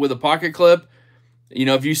 like with a pocket clip. You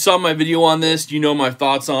know, if you saw my video on this, you know my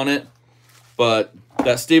thoughts on it. But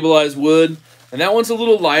that stabilized wood, and that one's a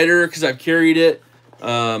little lighter because I've carried it.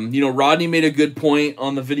 You know, Rodney made a good point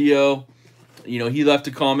on the video. You know, he left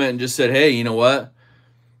a comment and just said, hey, you know what?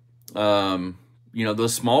 You know,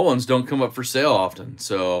 those small ones don't come up for sale often.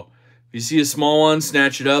 So if you see a small one,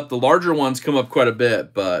 snatch it up. The larger ones come up quite a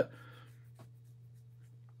bit, but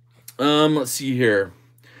let's see here.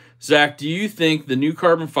 Zach, do you think the new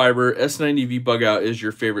carbon fiber S90V bug out is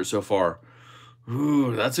your favorite so far?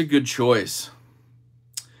 Ooh, that's a good choice.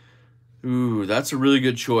 Ooh, that's a really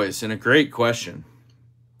good choice and a great question.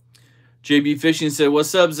 JB Fishing said,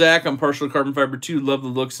 "What's up, Zach? I'm partial to carbon fiber too. Love the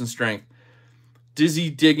looks and strength."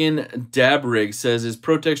 Dizzy Diggin Dabrig says, "Is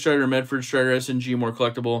ProTech Strider or Medford Strider SNG more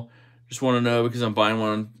collectible? Just want to know because I'm buying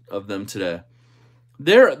one of them today."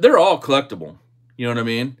 They're all collectible. You know what I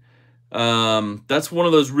mean? That's one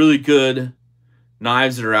of those really good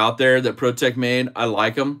knives that are out there that ProTech made. I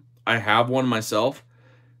like them. I have one myself.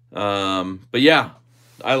 But yeah,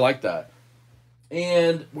 I like that.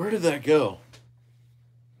 And where did that go?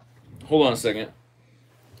 Hold on a second.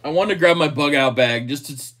 I wanted to grab my bug out bag just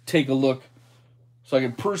to take a look so I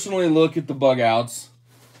can personally look at the bug outs.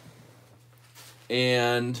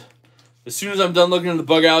 And as soon as I'm done looking at the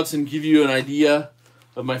bug outs and give you an idea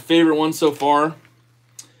of my favorite one so far.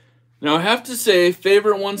 Now I have to say,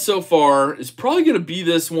 favorite one so far is probably going to be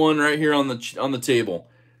this one right here on the table.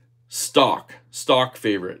 Stock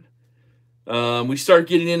favorite. We start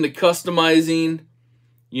getting into customizing.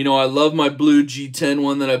 You know, I love my blue G10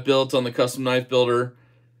 one that I built on the Custom Knife Builder.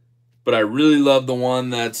 But I really love the one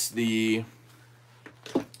that's the...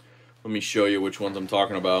 Let me show you which ones I'm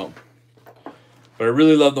talking about. But I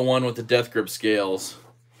really love the one with the Death Grip scales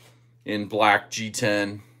in black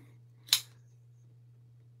G10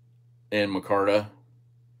 and micarta.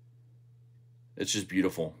 It's just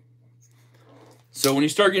beautiful. So when you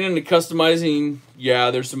start getting into customizing, yeah,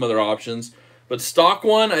 there's some other options. But stock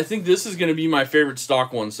one, I think this is going to be my favorite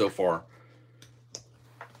stock one so far.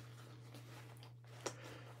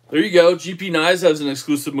 There you go. GP Knives has an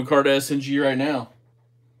exclusive micarta SNG right now.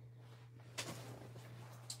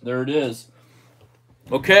 There it is.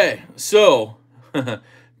 Okay, so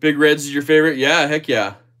Big Reds is your favorite? Yeah, heck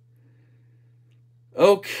yeah.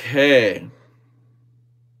 Okay.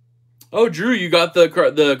 Oh, Drew, you got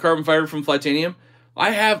the carbon fiber from Flytanium?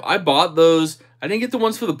 I bought those. I didn't get the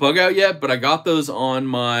ones for the bug out yet, but I got those on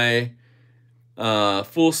my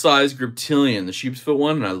full-size Griptilian, the sheep's foot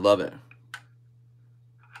one, and I love it.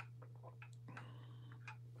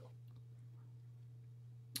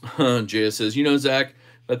 Jaya says, you know, Zach,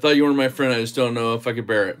 I thought you were my friend. I just don't know if I could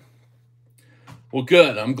bear it. Well,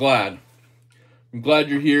 good. I'm glad. I'm glad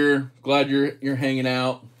you're here. Glad you're hanging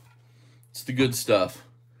out. It's the good stuff.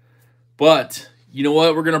 But you know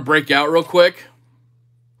what? We're going to break out real quick.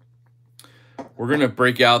 We're going to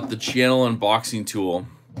break out the channel unboxing tool.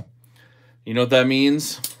 You know what that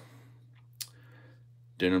means?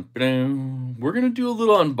 We're going to do a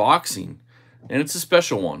little unboxing, and it's a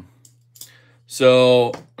special one.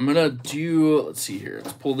 So I'm going to do, let's see here.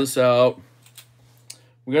 Let's pull this out.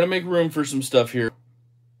 We got to make room for some stuff here.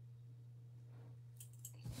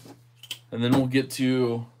 And then we'll get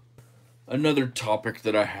to another topic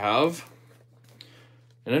that I have.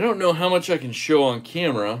 And I don't know how much I can show on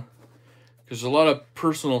camera, because there's a lot of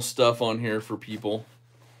personal stuff on here for people.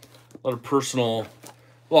 A lot of personal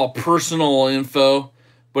info.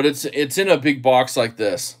 But it's in a big box like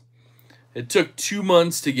this. It took 2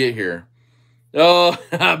 months to get here. Oh,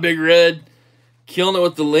 Big Red. Killing it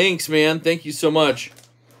with the links, man. Thank you so much.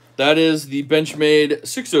 That is the Benchmade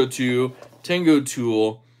 602 Tango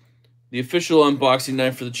tool. The official unboxing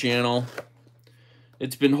knife for the channel.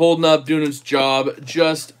 It's been holding up, doing its job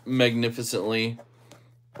just magnificently.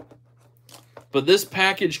 But this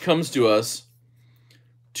package comes to us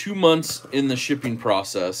 2 months in the shipping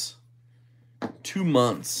process. 2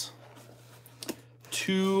 months.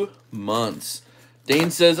 2 months.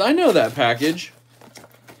 Dane says, I know that package.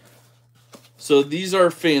 So these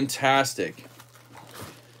are fantastic.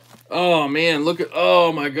 Oh, man, look at,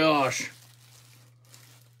 oh my gosh.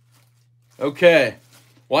 Okay.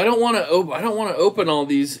 Well, I don't want to open all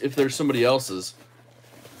these if there's somebody else's.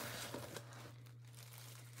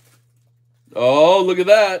 Oh, look at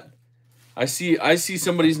that. I see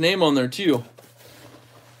somebody's name on there too.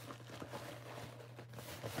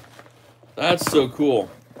 That's so cool.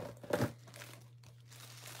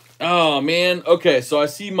 Oh, man. Okay, so I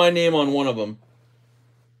see my name on one of them.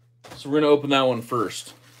 So we're going to open that one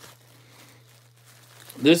first.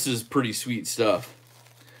 This is pretty sweet stuff.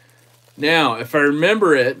 Now, if I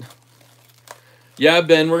remember it, yeah,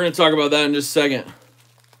 Ben, we're going to talk about that in just a second.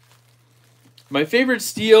 My favorite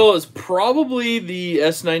steel is probably the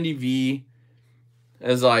S90V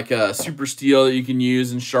as like a super steel that you can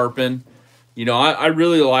use and sharpen. You know, I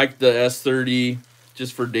really like the S30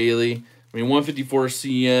 just for daily. I mean, 154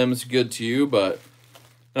 CM is good too, but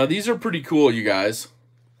now these are pretty cool, you guys.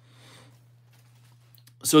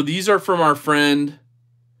 So these are from our friend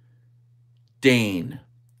Dane.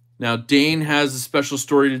 Now, Dane has a special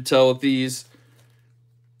story to tell with these.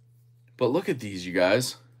 But look at these, you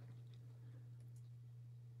guys.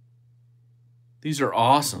 These are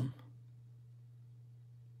awesome.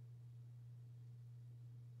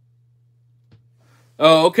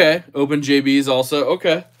 Oh, okay. Open JBs also.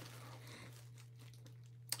 Okay.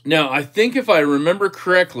 Now, I think if I remember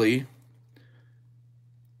correctly...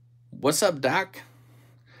 What's up, Doc?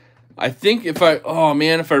 I think if I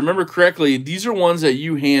remember correctly, these are ones that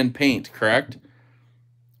you hand paint, correct?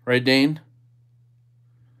 Right, Dane?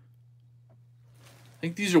 I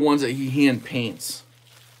think these are ones that he hand paints.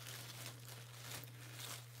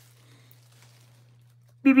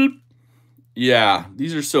 Beep, beep. Yeah,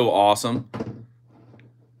 these are so awesome.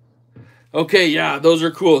 Okay, yeah, those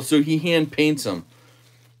are cool. So he hand paints them.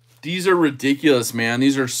 These are ridiculous, man.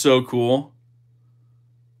 These are so cool.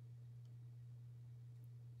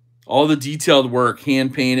 All the detailed work,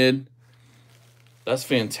 hand painted. That's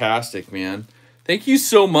fantastic, man. Thank you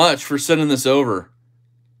so much for sending this over.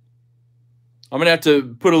 I'm gonna have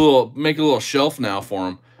to make a little shelf now for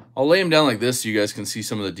him. I'll lay him down like this so you guys can see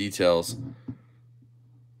some of the details.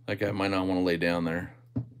 That guy might not want to lay down there.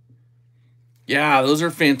 Yeah, those are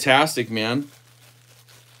fantastic, man.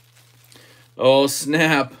 Oh,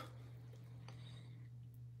 snap.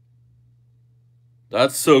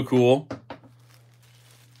 That's so cool.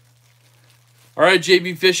 All right,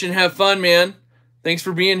 JB Fishing, have fun, man. Thanks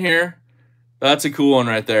for being here. That's a cool one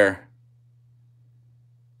right there.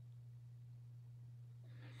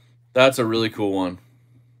 That's a really cool one.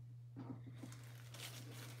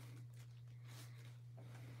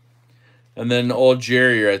 And then old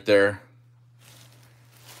Jerry right there.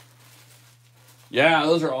 Yeah,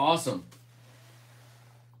 those are awesome.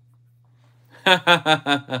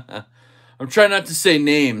 All I'm trying not to say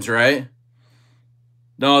names, right?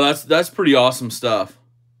 No, that's pretty awesome stuff.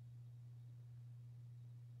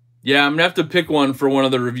 Yeah, I'm gonna have to pick one for one of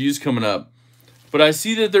the reviews coming up. But I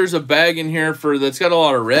see that there's a bag in here that's got a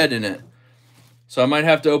lot of red in it. So I might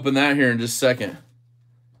have to open that here in just a second.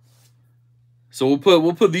 So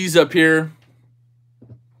we'll put these up here.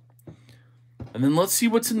 And then let's see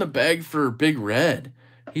what's in the bag for Big Red.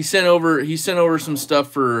 He sent over some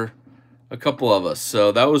stuff for a couple of us.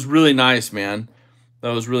 So that was really nice, man.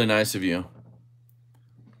 That was really nice of you.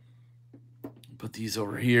 Put these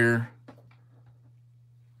over here.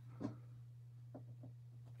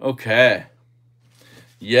 Okay.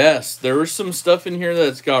 Yes, there was some stuff in here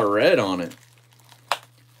that's got red on it.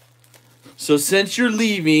 So since you're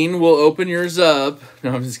leaving, we'll open yours up.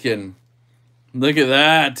 No, I'm just kidding. Look at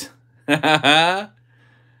that.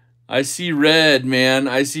 I see red, man.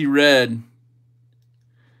 I see red.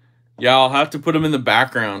 Yeah, I'll have to put them in the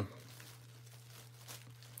background.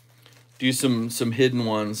 Do some hidden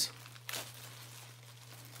ones.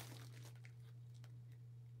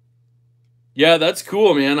 Yeah, that's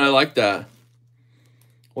cool, man. I like that.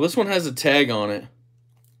 Well, this one has a tag on it.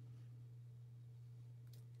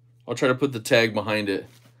 I'll try to put the tag behind it.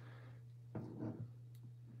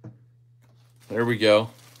 There we go.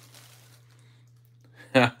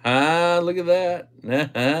 Look at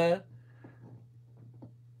that.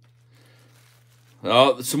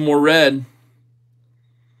 Oh, some more red.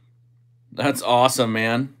 That's awesome,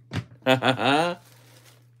 man. A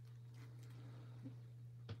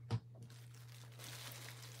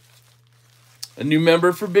new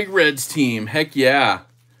member for Big Red's team. Heck yeah.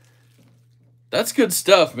 That's good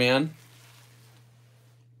stuff, man.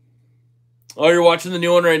 Oh, you're watching the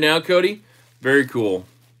new one right now, Cody? Very cool.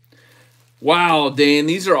 Wow, Dane,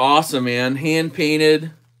 these are awesome, man.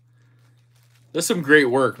 Hand-painted. That's some great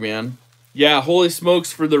work, man. Yeah, holy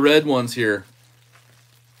smokes for the red ones here.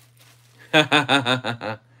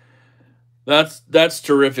 That's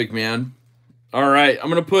terrific, man. All right, I'm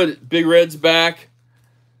going to put Big Red's back.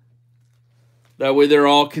 That way they're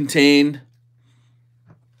all contained.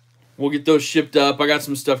 We'll get those shipped up. I got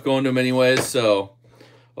some stuff going to them anyways, so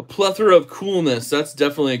a plethora of coolness. That's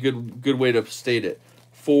definitely a good way to state it.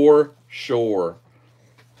 For sure.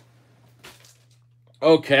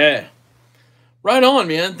 Okay. Right on,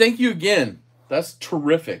 man. Thank you again. That's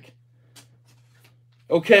terrific.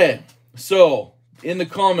 Okay. So, in the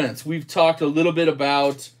comments, we've talked a little bit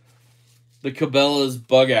about the Cabela's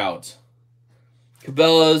bug out.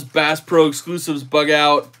 Cabela's Bass Pro Exclusives bug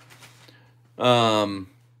out.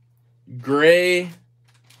 Gray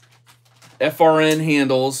FRN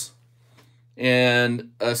handles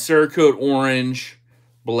and a Cerakote orange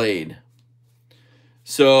blade.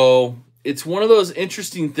 So it's one of those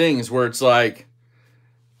interesting things where it's like,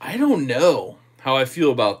 I don't know how I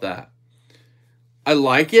feel about that. I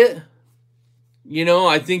like it. You know,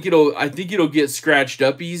 I think it'll get scratched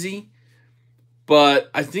up easy,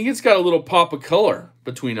 but I think it's got a little pop of color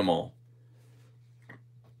between them all.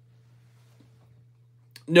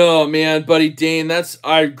 No, man, buddy Dane,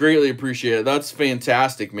 I greatly appreciate it. That's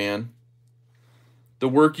fantastic, man. The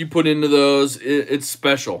work you put into those, it's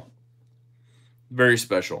special. Very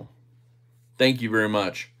special. Thank you very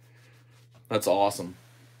much. That's awesome.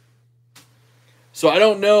 So I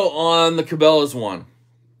don't know on the Cabela's one,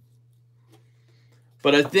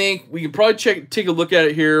 but I think we can probably take a look at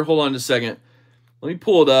it here. Hold on just a second. Let me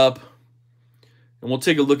pull it up, and we'll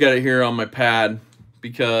take a look at it here on my pad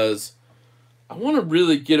because I want to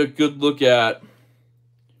really get a good look at.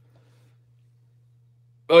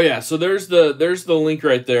 Oh yeah, so there's the link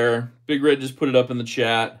right there. Big Red just put it up in the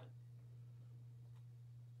chat.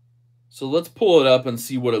 So let's pull it up and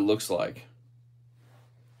see what it looks like.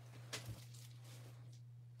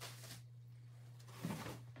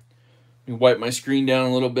 Let me wipe my screen down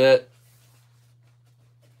a little bit.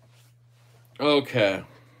 Okay.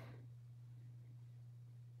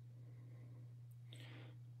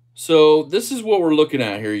 So this is what we're looking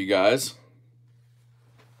at here, you guys.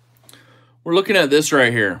 We're looking at this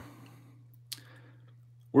right here.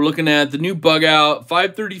 We're looking at the new bug out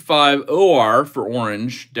 535 OR for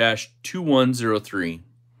orange -2103.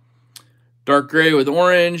 Dark gray with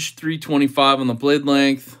orange, 325 on the blade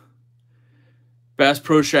length. Bass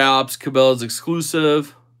Pro Shops, Cabela's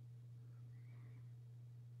exclusive.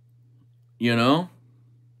 You know?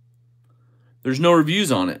 There's no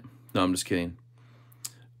reviews on it. No, I'm just kidding.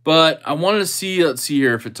 But I wanted to see, let's see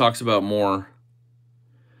here if it talks about more.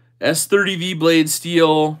 S30V blade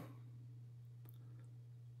steel.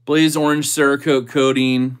 Blaze orange Cerakote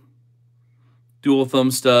coating. Dual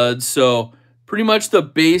thumb studs. So pretty much the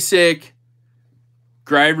basic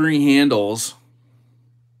Gryvery handles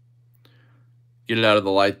Get it out of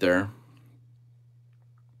the light there.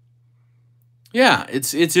 Yeah,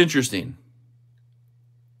 it's interesting.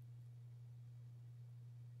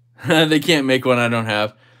 They can't make one I don't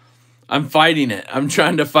have. I'm fighting it. I'm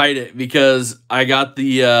trying to fight it because I got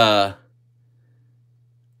the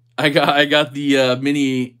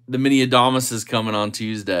mini Adamases coming on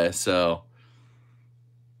Tuesday, so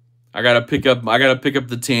I gotta pick up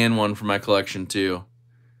the tan one for my collection too.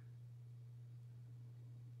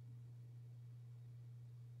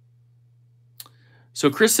 So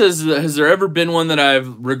Chris says, has there ever been one that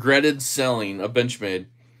I've regretted selling, a Benchmade?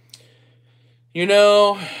 You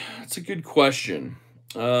know, that's a good question.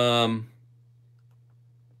 I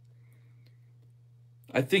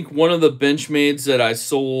think one of the Benchmades that I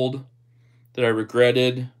sold that I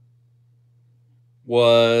regretted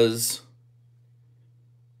was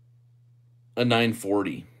a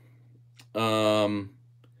 940. And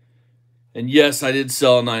yes, I did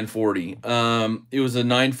sell a 940. It was a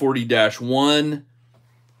 940-1.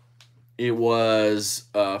 It was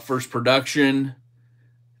first production,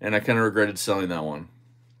 and I kind of regretted selling that one.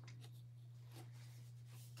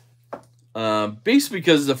 Basically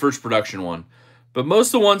because it's the first production one. But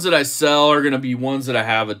most of the ones that I sell are going to be ones that I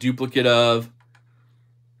have a duplicate of.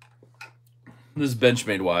 This is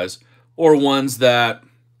Benchmade wise. Or ones that,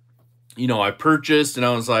 you know, I purchased and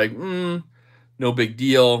I was like, no big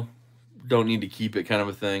deal. Don't need to keep it kind of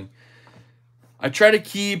a thing. I try to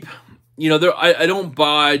keep, you know, I don't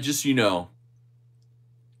buy, just, you know.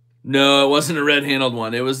 No, it wasn't a red-handled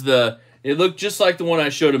one. It was it looked just like the one I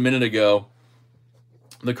showed a minute ago.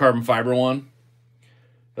 The carbon fiber one.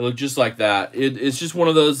 It looked just like that. It's just one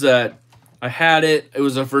of those that I had it. It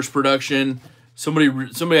was a first production. Somebody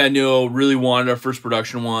I knew really wanted a first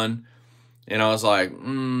production one. And I was like,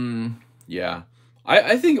 yeah.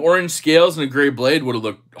 I think orange scales and a gray blade would have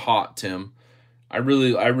looked hot, Tim. I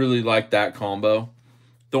really like that combo.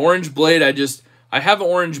 The orange blade, I have an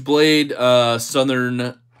orange blade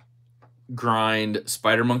Southern Grind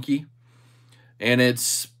Spider Monkey. And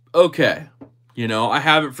it's okay. You know, I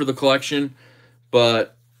have it for the collection.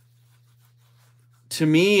 But to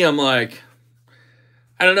me, I'm like,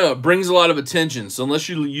 I don't know. It brings a lot of attention. So unless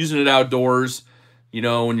you're using it outdoors, you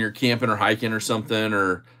know, when you're camping or hiking or something,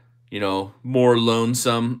 or, you know, more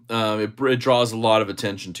lonesome, it draws a lot of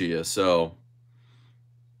attention to you. So,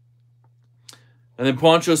 and then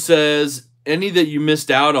Poncho says, any that you missed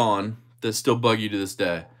out on that still bug you to this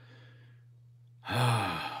day?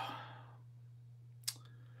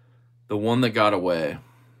 The one that got away.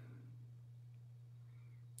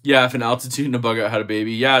 Yeah, if an altitude and a bug out had a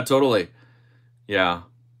baby. Yeah, totally. Yeah.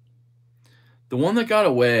 The one that got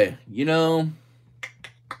away, you know,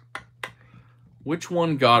 which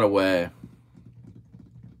one got away?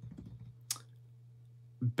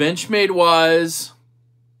 Benchmade wise,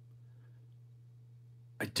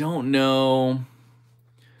 I don't know.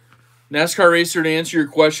 NASCAR Racer, to answer your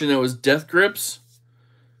question, that was Death Grips.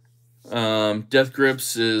 Death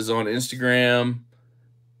Grips is on Instagram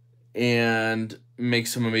and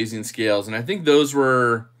makes some amazing scales. And I think those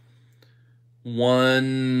were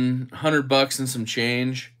 $100 and some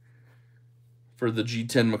change for the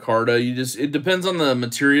G10 Micarta. It depends on the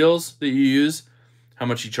materials that you use, how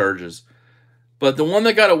much he charges. But the one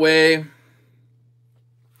that got away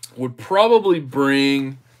would probably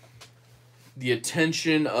bring the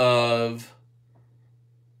attention of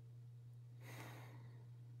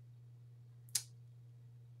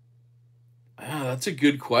that's a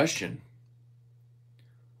good question.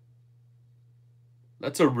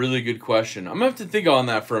 That's a really good question. I'm going to have to think on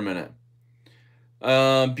that for a minute.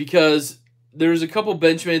 Because there's a couple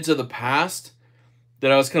Benchmades of the past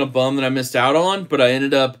that I was kind of bummed that I missed out on, but I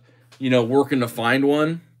ended up, you know, working to find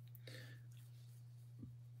one.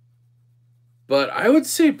 But I would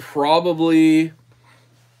say probably,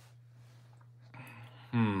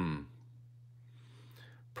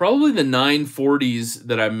 probably the 940s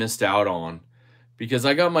that I missed out on, because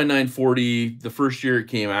I got my 940 the first year it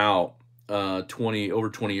came out, over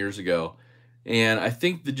 20 years ago. And I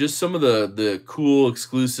think that just some of the cool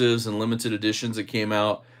exclusives and limited editions that came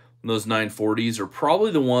out in those 940s are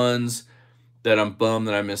probably the ones that I'm bummed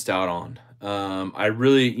that I missed out on. I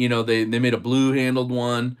really, you know, they made a blue handled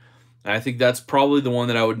one. And I think that's probably the one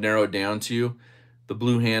that I would narrow it down to. The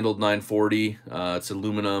blue handled 940. It's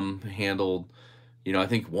aluminum handled, you know, I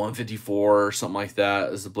think 154 or something like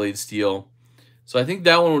that is the blade steel. So I think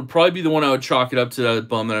that one would probably be the one I would chalk it up to that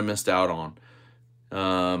bum that I missed out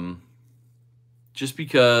on. Just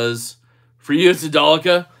because for you it's a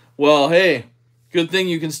Dolica. Well, hey, good thing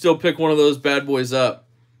you can still pick one of those bad boys up.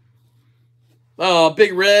 Oh,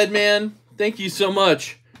 Big Red, man. Thank you so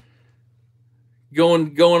much.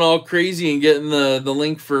 going all crazy and getting the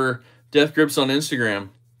link for Death Grips on Instagram.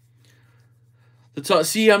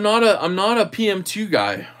 See, I'm not a PM2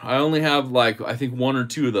 guy. I only have like I think 1 or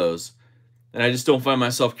 2 of those, and I just don't find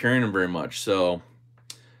myself carrying them very much. So,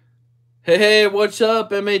 hey, what's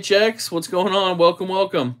up, MHX? What's going on? Welcome,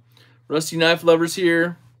 welcome. Rusty Knife Lovers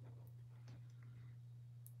here.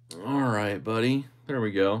 All right, buddy. There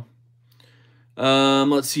we go.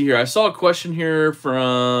 Let's see here. I saw a question here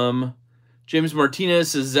from James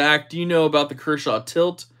Martinez. Says, Zach, do you know about the Kershaw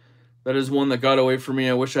tilt? That is one that got away from me.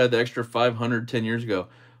 I wish I had the extra 500 10 years ago.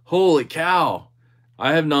 Holy cow.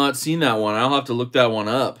 I have not seen that one. I'll have to look that one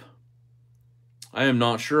up. I am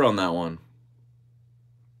not sure on that one.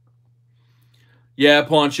 Yeah,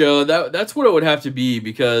 Poncho, that's what it would have to be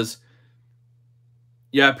because,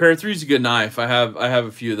 yeah, Para 3 is a good knife. I have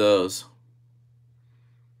a few of those.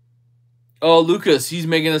 Oh, Lucas, he's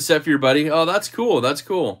making a set for your buddy. Oh, that's cool. That's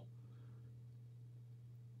cool.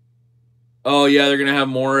 Oh, yeah, they're going to have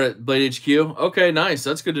more at Blade HQ? Okay, nice.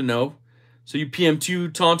 That's good to know. So you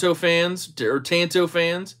PM2 Tonto fans, or Tanto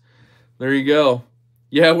fans, there you go.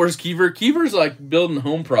 Yeah, where's Keever? Keever's like building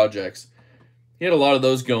home projects. He had a lot of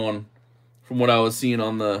those going from what I was seeing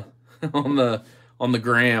on the on the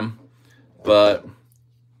gram. But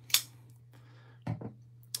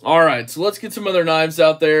all right, so let's get some other knives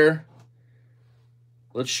out there.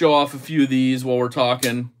 Let's show off a few of these while we're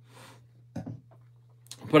talking.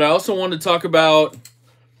 But I also wanted to talk about,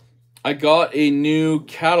 I got a new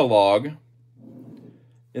catalog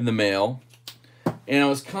in the mail. And I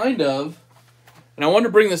was and I wanted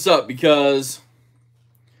to bring this up because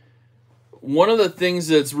one of the things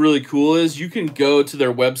that's really cool is you can go to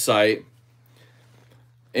their website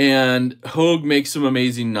and Hogue makes some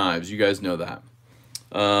amazing knives. You guys know that.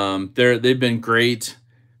 They've been great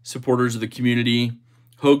supporters of the community.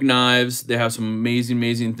 Hogue Knives, they have some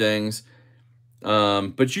amazing things.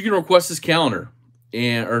 But you can request this calendar,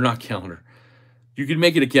 or not calendar. You can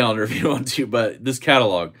make it a calendar if you want to, but this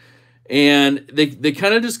catalog. And they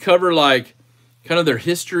kind of just cover like kind of their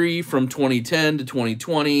history from 2010 to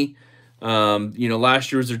 2020. You know,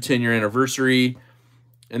 last year was their 10-year anniversary.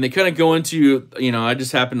 And they kind of go into, you know, I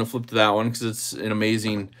just happened to flip to that one because it's an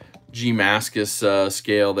amazing G Mascus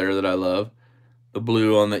scale there that I love. The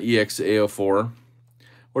blue on the EX-A04.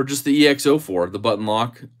 Or just the EX-04, the button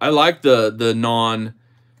lock. I like the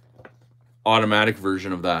non-automatic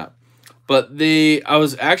version of that. But I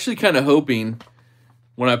was actually kind of hoping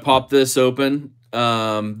when I popped this open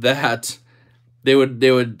that they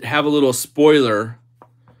would have a little spoiler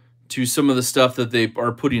to some of the stuff that they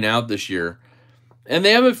are putting out this year. And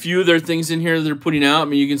they have a few of their things in here that they're putting out. I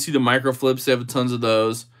mean, you can see the micro flips. They have tons of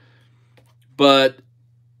those. But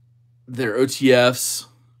their OTFs,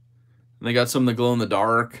 and they got some that glow in the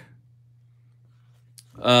dark.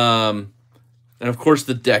 And of course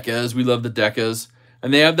the Decas. We love the Decas.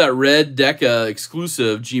 And they have that red Deca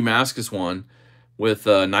exclusive G Mascus one with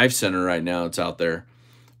Knife Center right now. It's out there.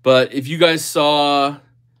 But if you guys saw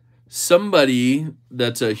somebody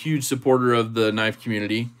that's a huge supporter of the knife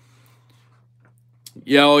community.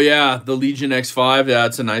 Yeah, oh yeah, the Legion X5. Yeah,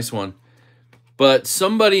 it's a nice one. But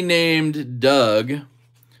somebody named Doug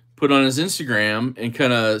put on his Instagram and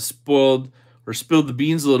kind of spilled the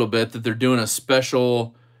beans a little bit that they're doing a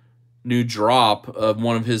special new drop of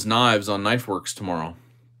one of his knives on KnifeWorks tomorrow.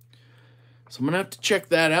 So I'm going to have to check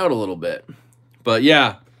that out a little bit. But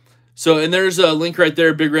yeah, so, and there's a link right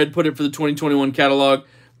there. Big Red put it for the 2021 catalog.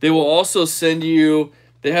 They will also send you,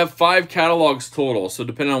 they have 5 catalogs total. So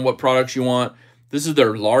depending on what products you want, this is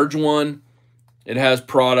their large one. It has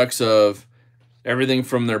products of everything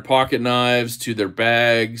from their pocket knives to their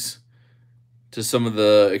bags to some of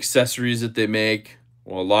the accessories that they make.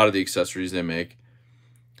 Well, a lot of the accessories they make.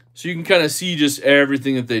 So you can kind of see just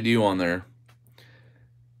everything that they do on there.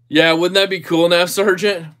 Yeah, wouldn't that be cool, Nav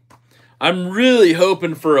Sergeant? I'm really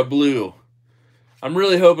hoping for a blue. I'm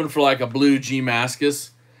really hoping for like a blue G Mascus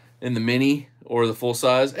in the mini or the full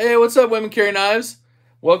size. Hey, what's up, Women Carry Knives?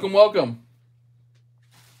 Welcome, welcome.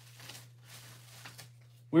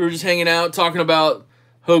 We were just hanging out talking about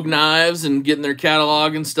Hogue Knives and getting their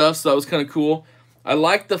catalog and stuff, so that was kind of cool. I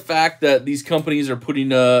like the fact that these companies are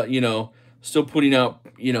putting, you know, still putting out,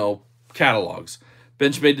 you know, catalogs.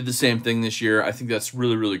 Benchmade did the same thing this year. I think that's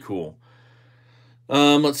really, really cool.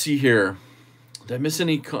 Let's see here. Did I miss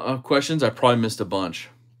any questions? I probably missed a bunch.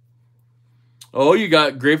 Oh, you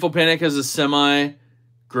got Grateful Panic has a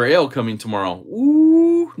semi-grail coming tomorrow.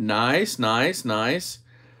 Ooh, nice, nice, nice.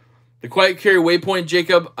 The Quiet Carry Waypoint,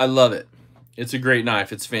 Jacob, I love it. It's a great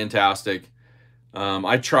knife. It's fantastic. I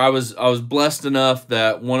was blessed enough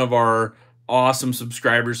that one of our awesome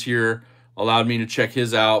subscribers here allowed me to check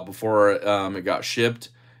his out before it got shipped.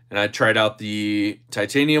 And I tried out the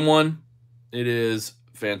titanium one. It is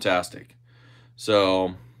fantastic.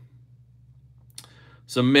 So,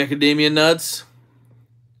 some macadamia nuts.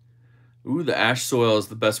 Ooh, the ash soil is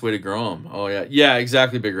the best way to grow them. Oh, yeah. Yeah,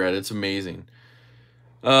 exactly, Big Red. It's amazing.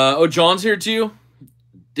 Oh, John's here too.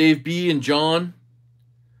 Dave B and John.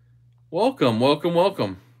 Welcome, welcome,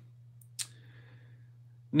 welcome.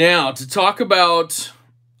 Now, to talk about,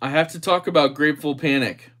 I have to talk about Grateful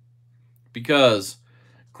Panic, because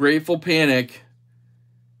Grateful Panic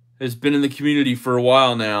has been in the community for a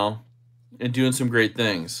while now and doing some great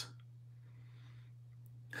things.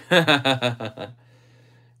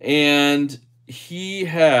 And he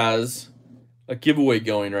has a giveaway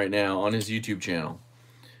going right now on his YouTube channel.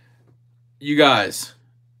 You guys,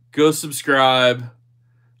 go subscribe.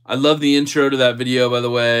 I love the intro to that video, by the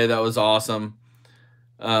way. That was awesome.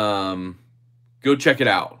 Go check it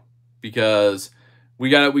out, because we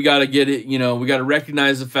gotta get it. You know, we gotta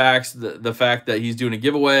recognize the fact that he's doing a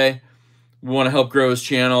giveaway. We want to help grow his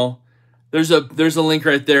channel. There's a link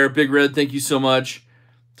right there. Big Red, thank you so much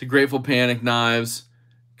to Grateful Panic Knives.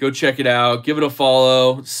 Go check it out. Give it a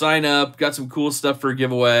follow. Sign up. Got some cool stuff for a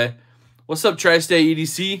giveaway. What's up, Tri-State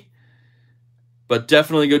EDC? But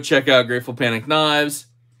definitely go check out Grateful Panic Knives.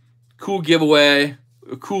 Cool giveaway.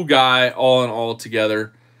 A cool guy, all in all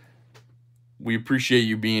together. We appreciate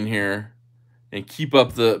you being here, and keep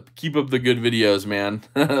up the good videos, man.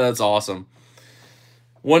 That's awesome.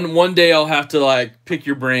 One day I'll have to like pick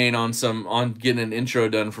your brain on getting an intro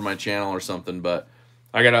done for my channel or something, but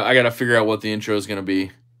I gotta figure out what the intro is gonna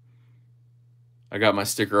be. I got my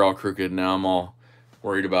sticker all crooked now. I'm all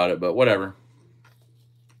worried about it, but whatever.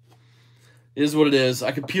 It is what it is.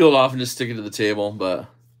 I could peel it off and just stick it to the table, but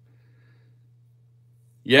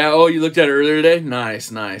yeah. Oh, you looked at it earlier today?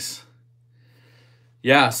 Nice, nice.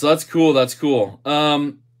 Yeah, so that's cool. That's cool.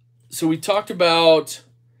 So we talked about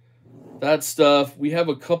that stuff. We have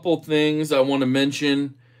a couple things I want to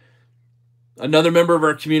mention. Another member of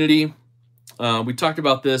our community. We talked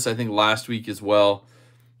about this, I think, last week as well.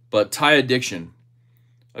 But Ty Addiction,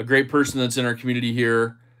 a great person that's in our community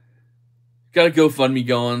here, got a GoFundMe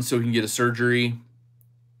going so he can get a surgery.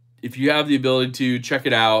 If you have the ability to, check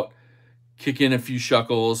it out. Kick in a few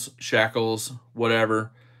shackles,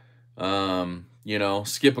 whatever. You know,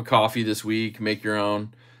 skip a coffee this week, make your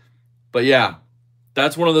own. But yeah,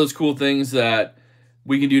 that's one of those cool things that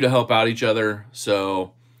we can do to help out each other.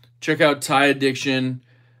 So check out Ty Addiction,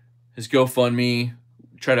 his GoFundMe.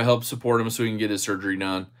 Try to help support him so he can get his surgery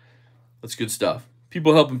done. That's good stuff.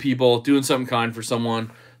 People helping people, doing something kind for someone.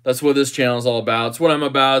 That's what this channel is all about. It's what I'm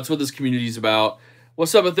about. It's what this community is about.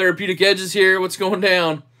 What's up, at Therapeutic Edges here? What's going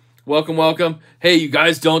down? Welcome, welcome. Hey, you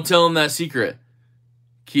guys, don't tell him that secret.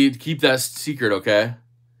 Keep that secret, okay?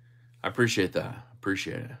 I appreciate that.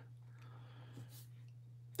 Appreciate it.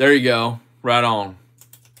 There you go. Right on.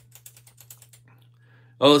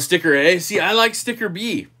 Oh, sticker A. See, I like sticker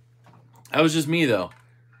B. That was just me, though.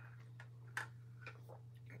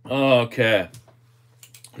 Okay.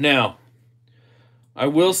 Now, I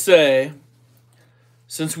will say,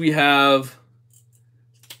 since we have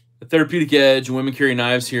the Therapeutic Edge and Women Carry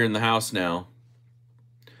Knives here in the house now,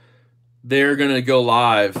 they're going to go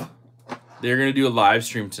live. They're going to do a live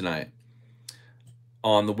stream tonight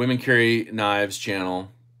on the Women Carry Knives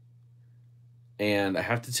channel. And I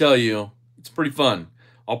have to tell you, it's pretty fun.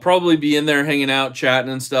 I'll probably be in there hanging out,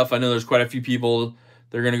 chatting and stuff. I know there's quite a few people.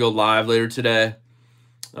 They're going to go live later today.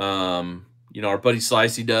 You know, our buddy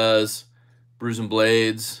Slicey does. Bruising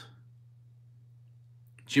Blades.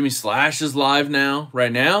 Jimmy Slash is live now.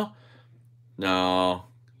 Right now? No.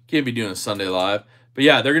 Can't be doing a Sunday live. But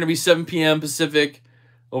yeah, they're going to be 7 p.m. Pacific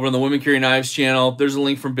over on the Women Carry Knives channel. There's a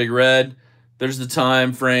link from Big Red. There's the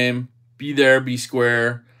time frame. Be there, be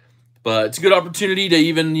square. But it's a good opportunity to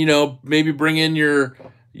even, you know, maybe bring in your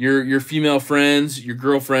female friends, your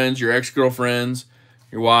girlfriends, your ex-girlfriends,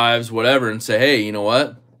 your wives, whatever, and say, hey, you know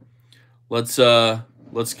what? Let's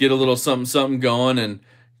get a little something going and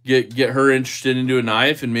get her interested into a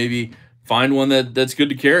knife, and maybe find one that's good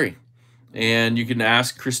to carry. And you can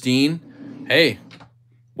ask Christine, hey,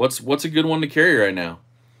 what's a good one to carry right now?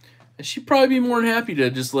 And she'd probably be more than happy to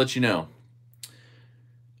just let you know.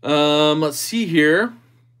 Let's see here.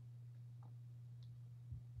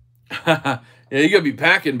 Yeah, you gotta be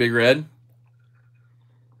packing, Big Red.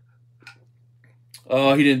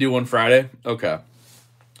 Oh, he didn't do one Friday? Okay.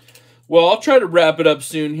 Well, I'll try to wrap it up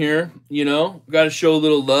soon here. You know, got to show a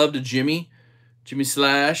little love to Jimmy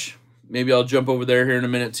Slash. Maybe I'll jump over there here in a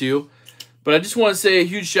minute too. But I just want to say a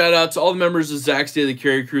huge shout out to all the members of Zach's Daily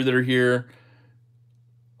Carry crew that are here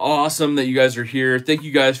awesome that you guys are here. Thank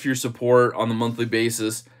you guys for your support on the monthly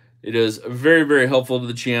basis. It is very, very helpful to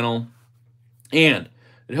the channel, and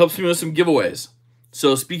it helps me with some giveaways.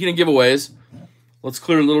 So speaking of giveaways, let's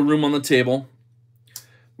clear a little room on the table.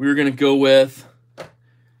 We're going to go with,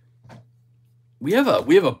 we have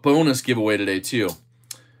a bonus giveaway today too.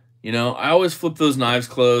 You know, I always flip those knives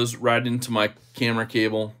closed right into my camera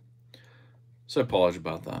cable. So I apologize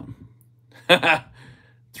about that.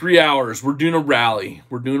 3 hours. We're doing a rally.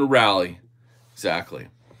 We're doing a rally. Exactly.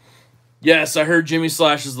 Yes, I heard Jimmy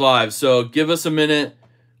Slash is live. So give us a minute.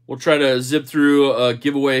 We'll try to zip through a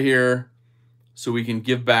giveaway here so we can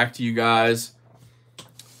give back to you guys.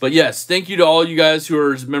 But yes, thank you to all you guys who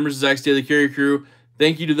are members of Zach's Daily Carry Crew.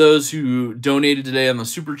 Thank you to those who donated today on the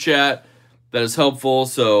Super Chat. That is helpful.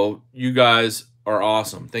 So you guys are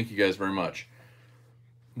awesome. Thank you guys very much.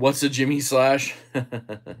 What's a Jimmy Slash?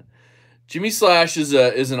 Jimmy Slash is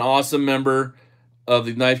an awesome member of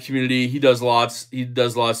the knife community. He does lots. He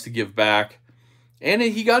does lots to give back, and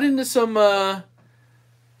he got into some.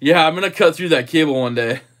 Yeah, I'm gonna cut through that cable one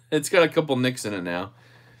day. It's got a couple nicks in it now.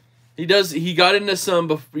 He does. He got into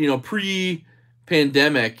some, you know,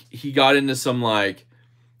 pre-pandemic. He got into some like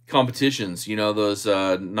competitions. You know, those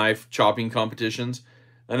knife chopping competitions,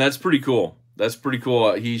 and that's pretty cool. That's pretty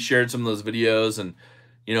cool. He shared some of those videos, and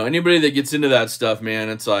you know, anybody that gets into that stuff, man,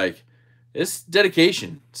 it's like. It's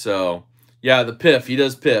dedication. So, yeah, the PIF. He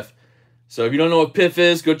does PIF. So, if you don't know what PIF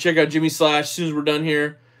is, go check out Jimmy Slash as soon as we're done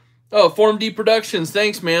here. Oh, Form D Productions.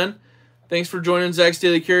 Thanks, man. Thanks for joining Zach's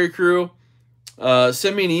Daily Carry Crew.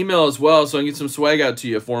 Send me an email as well so I can get some swag out to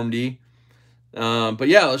you, Form D. But,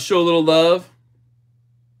 yeah, let's show a little love.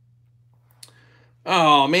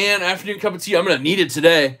 Oh, man, afternoon cup of tea. I'm going to need it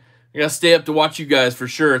today. I got to stay up to watch you guys for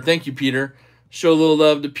sure. Thank you, Peter. Show a little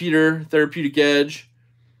love to Peter, Therapeutic Edge.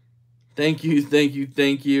 Thank you, thank you,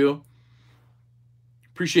 thank you.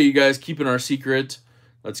 Appreciate you guys keeping our secret.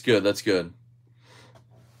 That's good, that's good.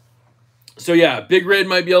 So yeah, Big Red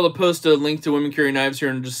might be able to post a link to Women Carry Knives here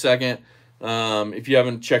in just a second. If you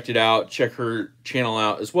haven't checked it out, check her channel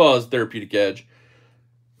out, as well as Therapeutic Edge.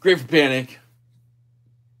 Grateful Panic.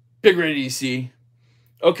 Big Red EDC.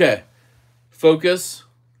 Okay, focus.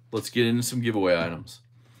 Let's get into some giveaway items.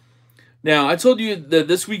 Now, I told you that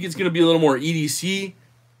this week is going to be a little more EDC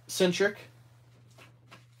centric,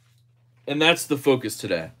 and that's the focus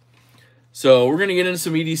today. So we're gonna get into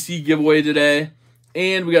some EDC giveaway today,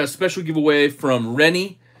 and we got a special giveaway from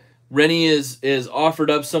Rennie. Rennie is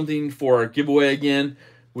offered up something for our giveaway again,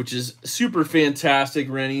 which is super fantastic.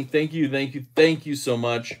 Rennie, thank you, thank you, thank you so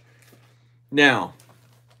much. Now,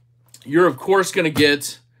 you're of course gonna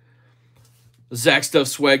get the Zach Stuff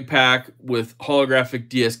swag pack with holographic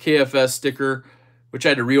DSKFS sticker, which I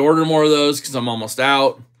had to reorder more of those because I'm almost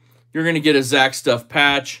out. You're going to get a Zach Stuff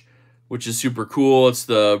patch, which is super cool. It's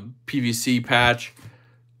the PVC patch.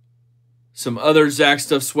 Some other Zach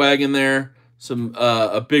Stuff swag in there. Some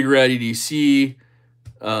a Big Red EDC.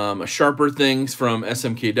 A Sharper Things from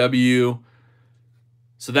SMKW.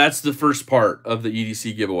 So that's the first part of the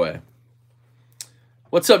EDC giveaway.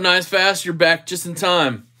 What's up, Knives Fast? You're back just in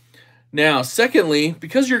time. Now, secondly,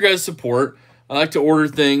 because of your guys' support, I like to order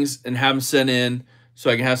things and have them sent in so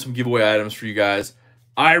I can have some giveaway items for you guys.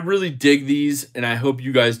 I really dig these, and I hope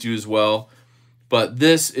you guys do as well. But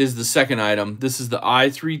this is the second item. This is the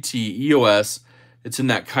i3T EOS. It's in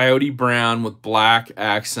that coyote brown with black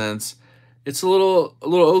accents. It's a little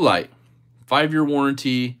Olight. 5-year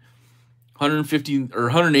warranty, 150 or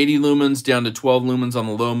 180 lumens down to 12 lumens on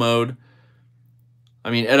the low mode.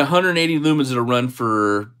 I mean, at 180 lumens, it'll run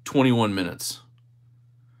for 21 minutes.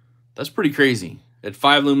 That's pretty crazy. At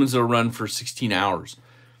 5 lumens, it'll run for 16 hours.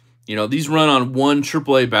 You know, these run on one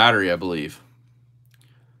AAA battery, I believe.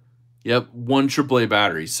 Yep, one AAA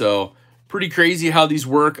battery. So, pretty crazy how these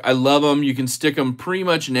work. I love them. You can stick them pretty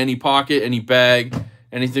much in any pocket, any bag,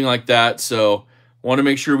 anything like that. So, I want to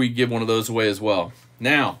make sure we give one of those away as well.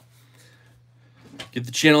 Now, get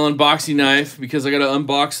the channel unboxing knife because I got to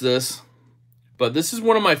unbox this. But this is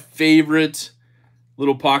one of my favorite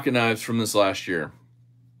little pocket knives from this last year.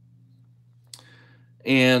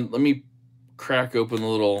 And let me crack open the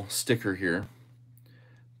little sticker here.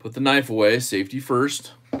 Put the knife away, safety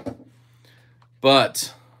first.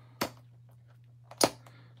 But let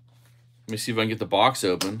me see if I can get the box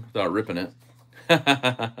open without ripping it.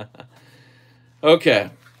 Okay,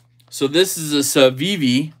 so this is a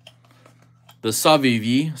Savivi, the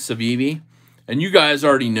Savivi, and you guys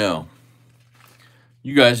already know.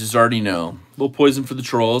 You guys just already know. Little poison for the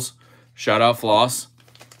trolls. Shout out Floss.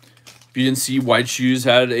 If you didn't see, White Shoes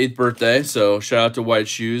had an 8th birthday, so shout out to White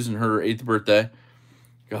Shoes and her 8th birthday.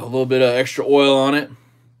 Got a little bit of extra oil on it.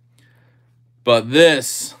 But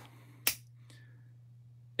this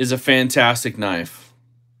is a fantastic knife.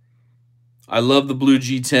 I love the blue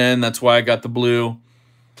G10. That's why I got the blue.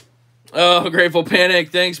 Oh, Grateful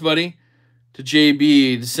Panic. Thanks, buddy. To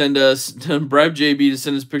JB to send us, to bribe JB to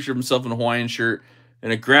send us a picture of himself in a Hawaiian shirt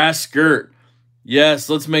and a grass skirt. Yes,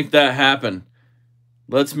 let's make that happen.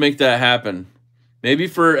 Let's make that happen. Maybe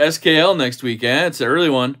for SKL next week, eh? It's the early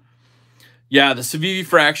one. Yeah, the Civivi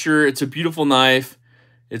Fracture. It's a beautiful knife.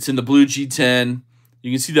 It's in the blue G10.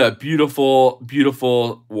 You can see that beautiful,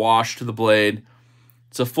 beautiful wash to the blade.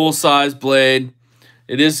 It's a full-size blade.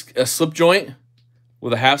 It is a slip joint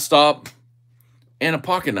with a half stop and a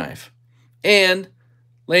pocket knife. And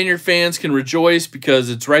lanyard fans can rejoice because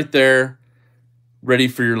it's right there, ready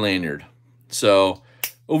for your lanyard. So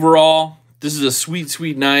overall, this is a sweet,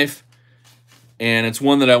 sweet knife. And it's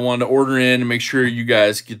one that I wanted to order in and make sure you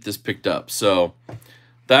guys get this picked up. So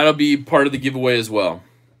that'll be part of the giveaway as well.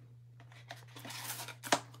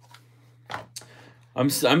 I'm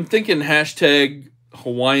thinking hashtag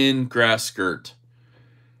Hawaiian grass skirt.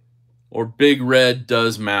 Or Big Red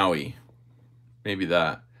does Maui. Maybe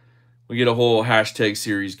that. We get a whole hashtag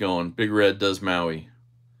series going. Big Red does Maui.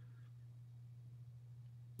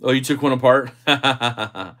 Oh, you took one apart?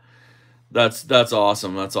 That's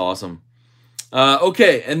awesome. That's awesome.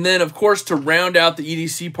 Okay, and then, of course, to round out the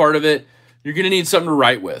EDC part of it, you're going to need something to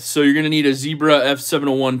write with. So you're going to need a Zebra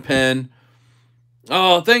F701 pen.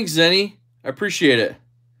 Oh, thanks, Zenny. I appreciate it.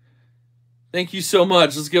 Thank you so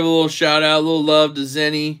much. Let's give a little shout-out, a little love to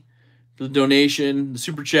Zenny for the donation, the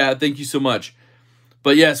super chat. Thank you so much.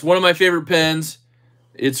 But, yes, one of my favorite pens.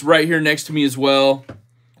 It's right here next to me as well.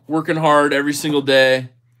 Working hard every single day.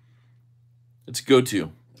 It's a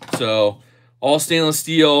go-to. So, all stainless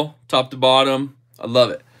steel, top to bottom. I love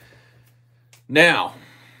it. Now,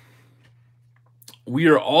 we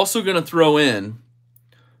are also going to throw in,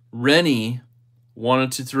 Rennie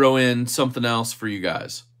wanted to throw in something else for you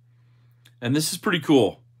guys. And this is pretty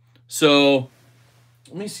cool. So,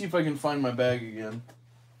 let me see if I can find my bag again.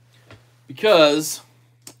 Because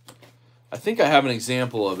I think I have an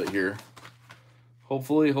example of it here.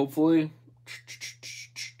 Hopefully.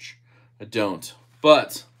 I don't.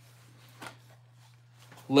 But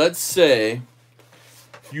let's say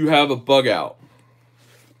you have a bug out.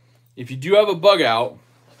 If you do have a bug out,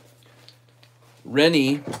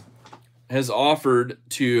 Rennie has offered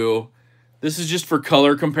to, this is just for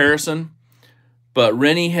color comparison, but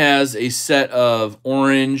Rennie has a set of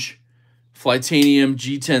orange Flytanium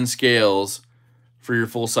G10 scales for your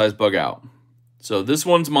full-size bug out. So this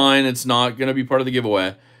one's mine. It's not going to be part of the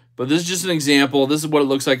giveaway. But this is just an example. This is what it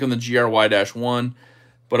looks like on the GRY-1.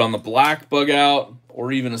 But on the black bug out,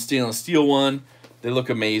 or even a stainless steel one, they look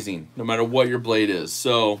amazing, no matter what your blade is.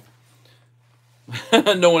 So,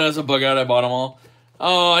 no one has a bug out. I bought them all.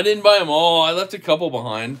 Oh, I didn't buy them all. I left a couple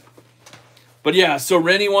behind. But yeah, so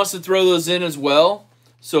Rennie wants to throw those in as well.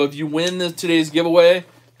 So if you win today's giveaway,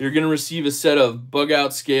 you're going to receive a set of bug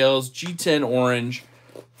out scales, G10 orange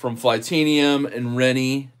from Flytanium, and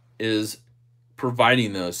Rennie is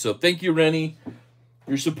providing those. So thank you, Rennie.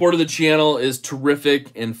 Your support of the channel is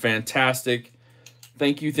terrific and fantastic.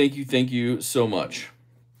 Thank you so much.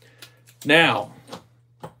 Now,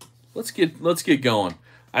 let's get going.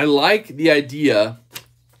 I like the idea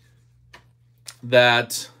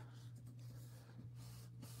that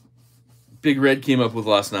Big Red came up with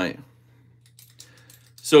last night.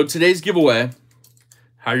 So today's giveaway,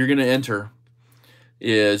 how you're going to enter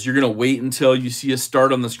is you're going to wait until you see a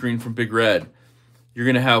start on the screen from Big Red. You're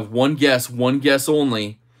going to have one guess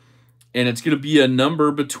only, and it's going to be a number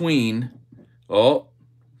between, oh,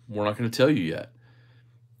 we're not going to tell you yet.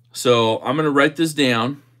 So I'm going to write this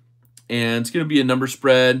down, and it's going to be a number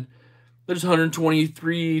spread. There's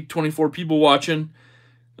 123, 24 people watching.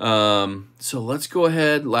 So let's go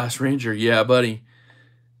ahead. Last Ranger, yeah, buddy.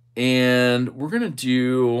 And we're going to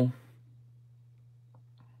do...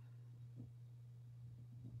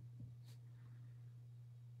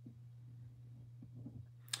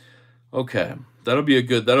 Okay, that'll be a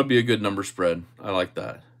good number spread. I like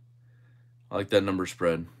that. I like that number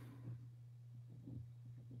spread.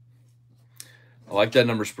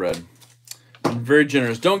 I'm very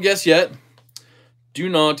generous. Don't guess yet. Do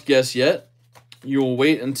not guess yet. You will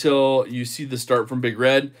wait until you see the start from Big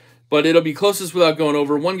Red, but it'll be closest without going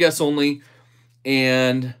over. One guess only,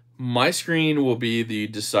 and my screen will be the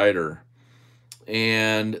decider.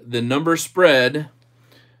 And the number spread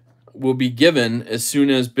will be given as soon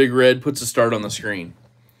as Big Red puts a start on the screen.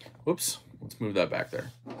 Whoops, let's move that back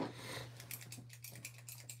there.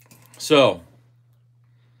 So,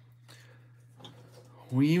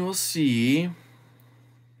 we will see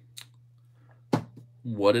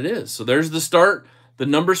what it is. So there's the start. The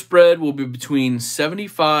number spread will be between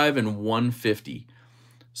 75 and 150.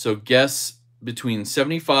 So guess between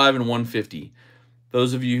 75 and 150.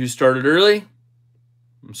 Those of you who started early,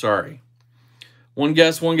 I'm sorry. One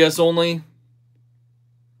guess only.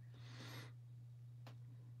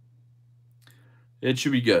 It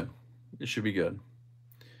should be good. It should be good.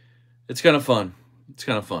 It's kind of fun. It's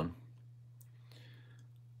kind of fun.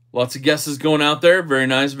 Lots of guesses going out there. Very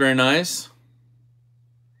nice, very nice.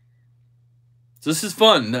 So this is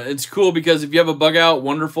fun. It's cool because if you have a bug out,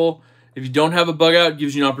 wonderful. If you don't have a bug out, it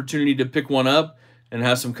gives you an opportunity to pick one up and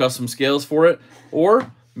have some custom scales for it.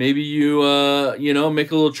 Or maybe you,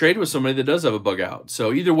 make a little trade with somebody that does have a bug out.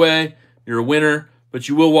 So either way, you're a winner, but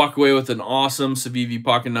you will walk away with an awesome Civivi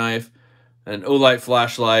pocket knife, an Olight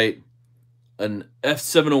flashlight, an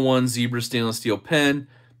F701 Zebra stainless steel pen,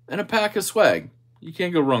 and a pack of swag. You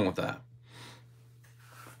can't go wrong with that.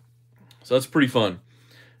 So that's pretty fun.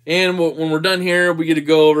 And when we're done here, we get to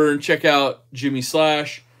go over and check out Jimmy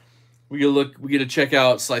Slash. We get to check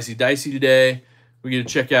out Slicey Dicey today. We get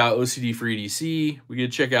to check out OCD for EDC. We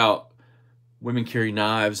get to check out Women Carry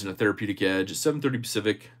Knives and a Therapeutic Edge at 7:30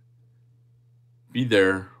 Pacific. Be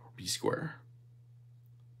there, be square.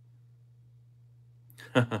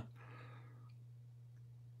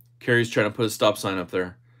 Carrie's trying to put a stop sign up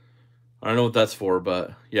there. I don't know what that's for,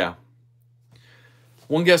 but yeah.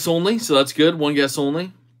 One guess only, so that's good. One guess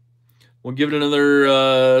only. We'll give it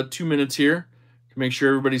another 2 minutes here to make sure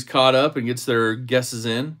everybody's caught up and gets their guesses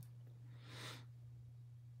in.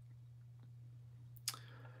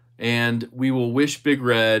 And we will wish Big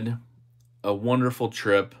Red a wonderful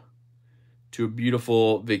trip to a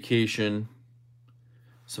beautiful vacation,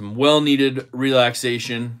 some well-needed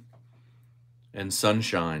relaxation, and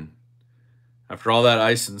sunshine. After all that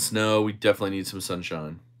ice and snow, we definitely need some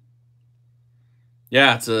sunshine.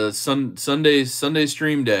 Yeah, it's a Sunday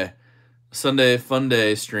stream day. Sunday fun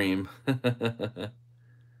day stream.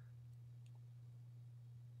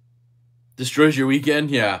 Destroys your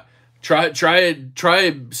weekend? Yeah. Try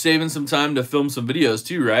saving some time to film some videos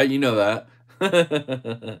too, right? You know that.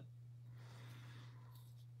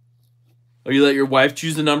 Oh, you let your wife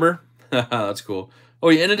choose the number? That's cool. Oh,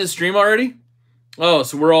 you ended his stream already? Oh,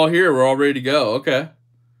 so we're all here. We're all ready to go. Okay.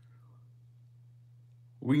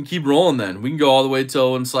 We can keep rolling then. We can go all the way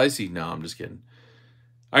till when Slicey. No, I'm just kidding.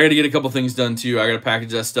 I got to get a couple things done too. I got to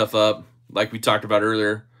package that stuff up like we talked about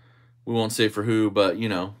earlier. We won't say for who, but you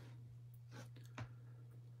know.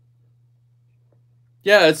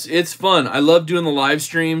 Yeah, it's fun. I love doing the live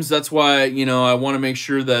streams. That's why, I want to make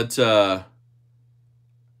sure that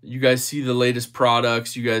you guys see the latest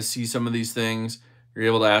products. You guys see some of these things. You're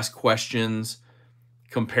able to ask questions,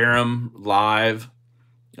 compare them live.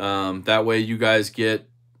 That way you guys get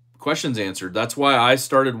questions answered. That's why I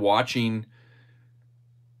started watching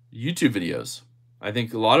YouTube videos. I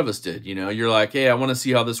think a lot of us did. You're like, hey, I want to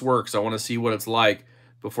see how this works. I want to see what it's like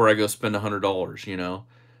before I go spend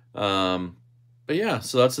 $100, But yeah,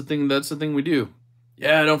 so that's the thing. That's the thing we do.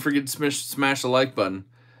 Yeah, don't forget to smash the like button.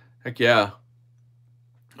 Heck yeah.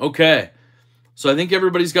 Okay, so I think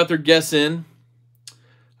everybody's got their guess in.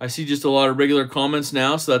 I see just a lot of regular comments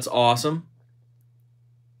now, so that's awesome.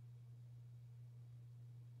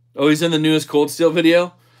 Oh, he's in the newest Cold Steel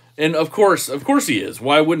video? And of course he is.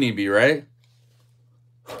 Why wouldn't he be, right?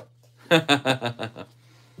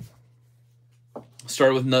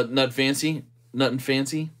 Start with Nut Fancy. Nut and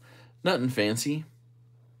Fancy.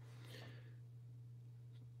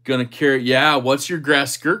 Gonna carry, yeah, what's your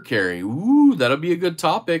grass skirt carry? Ooh, that'll be a good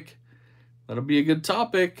topic. That'll be a good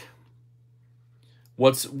topic.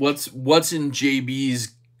 What's in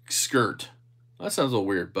JB's skirt? That sounds a little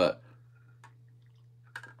weird, but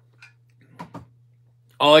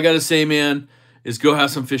all I gotta say, man, is go have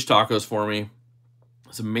some fish tacos for me.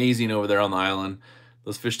 It's amazing over there on the island.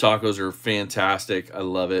 Those fish tacos are fantastic. I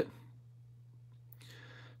love it.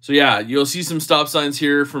 So yeah, you'll see some stop signs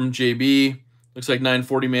here from JB. Looks like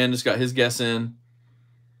 940 man just got his guess in.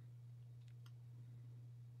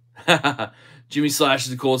 Jimmy Slash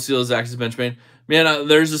is the Cold Steel, Zach is Benchmade. Man,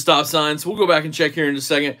 there's the stop signs. We'll go back and check here in just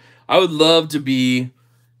a second. I would love to be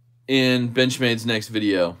in Benchmade's next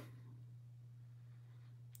video.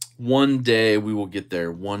 One day we will get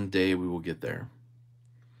there. One day we will get there.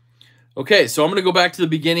 Okay, so I'm going to go back to the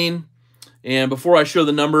beginning. And before I show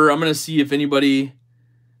the number, I'm going to see if anybody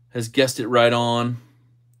has guessed it right on.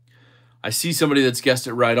 I see somebody that's guessed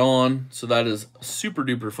it right on, so that is super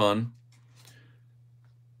duper fun.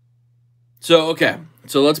 So, okay,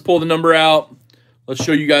 so let's pull the number out. Let's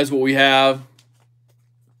show you guys what we have.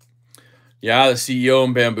 Yeah, the CEO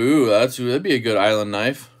and bamboo. That'd be a good island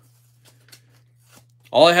knife.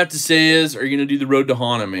 All I have to say is, are you going to do the Road to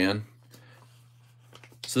Hana, man?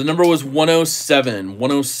 So the number was 107.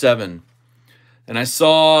 107. And I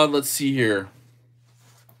saw, let's see here.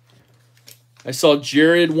 I saw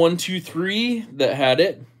Jared123 that had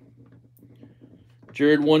it.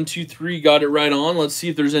 Jared123 got it right on. Let's see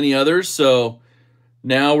if there's any others. So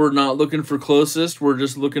now we're not looking for closest. We're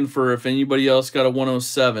just looking for if anybody else got a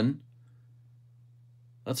 107.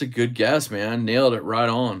 That's a good guess, man. Nailed it right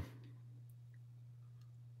on.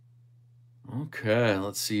 Okay,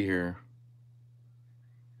 let's see here.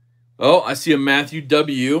 Oh, I see a Matthew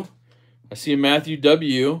W. I see a Matthew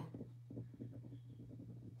W.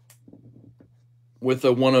 with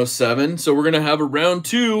a 107. So we're going to have a round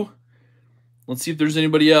 2. Let's see if there's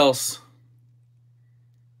anybody else.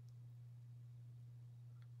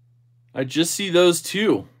 I just see those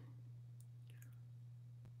 2.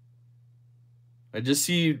 I just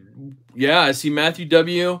see, yeah, I see Matthew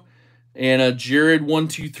W. and a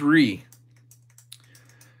Jared123.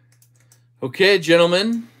 Okay,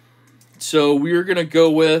 gentlemen. So we're going to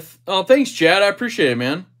go with, oh, thanks, Chad. I appreciate it,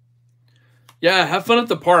 man. Yeah, have fun at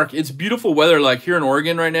the park. It's beautiful weather, like here in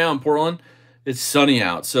Oregon right now in Portland. It's sunny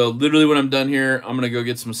out. So literally when I'm done here, I'm going to go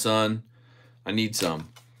get some sun. I need some.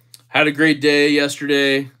 Had a great day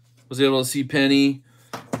yesterday. Was able to see Penny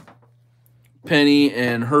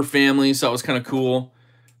and her family, so that was kind of cool.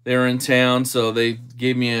 They were in town, so they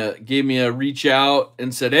gave me a reach out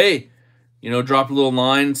and said, hey, you know, dropped a little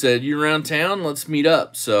line and said, you around town? Let's meet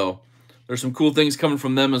up. So there's some cool things coming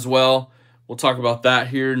from them as well. We'll talk about that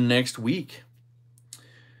here next week.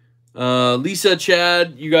 Lisa,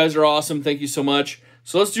 Chad, you guys are awesome. Thank you so much.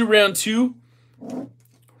 So let's do round 2.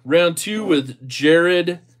 Round 2 with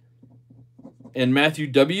Jared and Matthew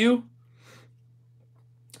W.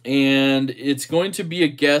 And it's going to be a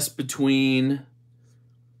guess between,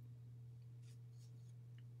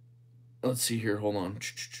 let's see here, hold on.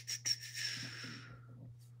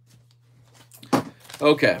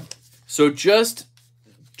 Okay, so just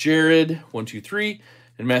Jared 123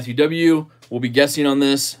 and Matthew W. will be guessing on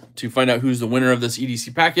this to find out who's the winner of this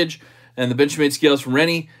EDC package. And the Benchmade scales from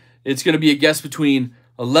Rennie, it's going to be a guess between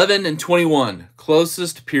 11 and 21,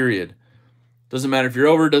 closest period. Doesn't matter if you're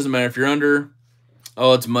over, doesn't matter if you're under.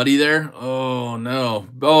 Oh, it's muddy there. Oh no.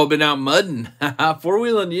 Oh, been out mudding.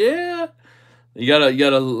 4-wheeling, yeah. You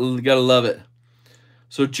gotta love it.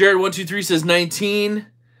 So Jared123 says 19.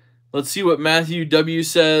 Let's see what Matthew W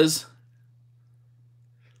says.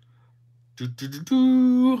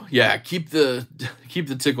 Yeah, keep the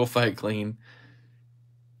tickle fight clean.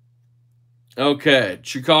 Okay,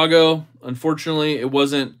 Chicago. Unfortunately, it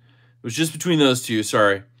wasn't. It was just between those two.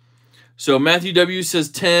 Sorry. So Matthew W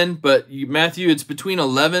says 10, but Matthew, it's between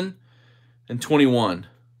 11 and 21.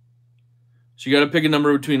 So you got to pick a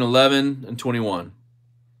number between 11 and 21.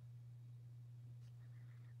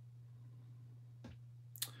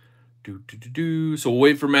 So we'll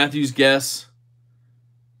wait for Matthew's guess.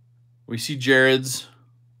 We see Jared's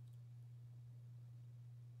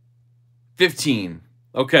 15.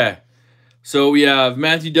 Okay. So we have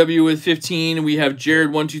Matthew W with 15. We have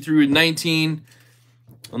Jared123 with 19.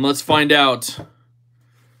 And let's find out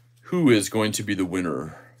who is going to be the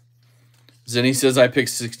winner. Zenny says I picked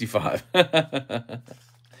 65.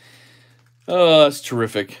 Oh, that's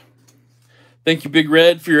terrific. Thank you, Big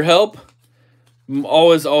Red, for your help.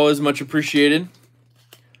 Always much appreciated.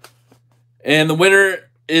 And the winner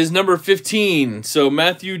is number 15. So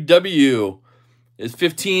Matthew W is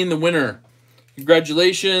 15, the winner.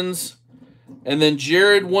 Congratulations. And then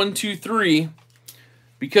Jared123,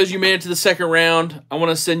 because you made it to the second round, I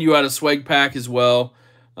want to send you out a swag pack as well.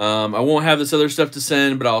 I won't have this other stuff to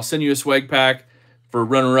send, but I'll send you a swag pack for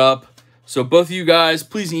runner-up. So both of you guys,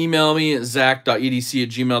 please email me at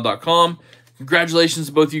zach.edc@gmail.com. Congratulations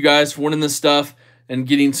to both of you guys for winning this stuff and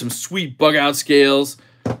getting some sweet bug-out scales.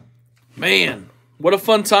 Man, what a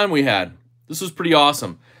fun time we had. This was pretty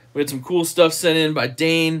awesome. We had some cool stuff sent in by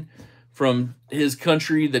Dane from his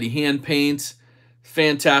country that he hand paints.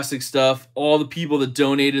 Fantastic stuff. All the people that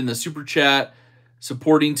donated in the super chat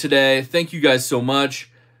supporting today. Thank you guys so much.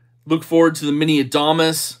 Look forward to the mini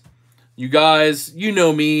Adamas. You guys, you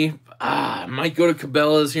know me. I might go to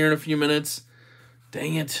Cabela's here in a few minutes.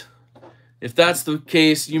 Dang it. If that's the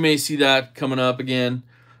case, you may see that coming up again.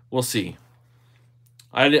 We'll see.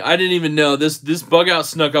 I didn't even know. This bug out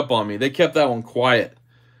snuck up on me. They kept that one quiet.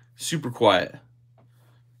 Super quiet.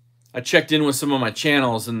 I checked in with some of my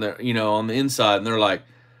channels and they're, you know, on the inside, and they're like,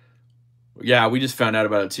 yeah, we just found out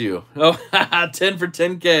about it too. Oh, 10 for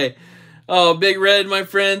 10K. Oh, Big Red, my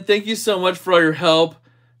friend, thank you so much for all your help.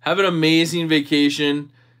 Have an amazing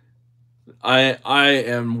vacation. I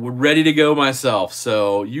am ready to go myself.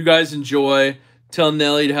 So you guys enjoy. Tell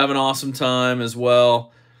Nelly to have an awesome time as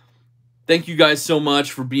well. Thank you guys so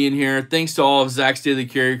much for being here. Thanks to all of Zach's Daily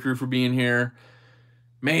Carry crew for being here.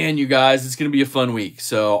 Man, you guys, it's going to be a fun week.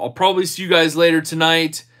 So I'll probably see you guys later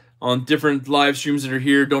tonight on different live streams that are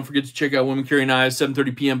here. Don't forget to check out Women Carry Knives,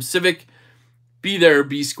 7:30 p.m. Pacific. Be there,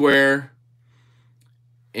 be square.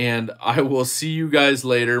 And I will see you guys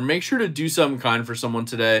later. Make sure to do something kind for someone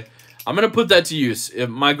today. I'm going to put that to use.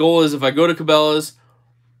 My goal is if I go to Cabela's,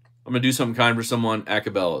 I'm going to do something kind for someone at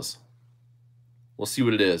Cabela's. We'll see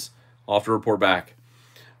what it is. I'll have to report back.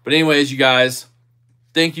 But anyways, you guys,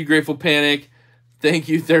 thank you, Grateful Panic. Thank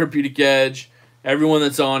you, Therapeutic Edge. Everyone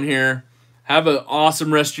that's on here. Have an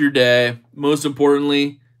awesome rest of your day. Most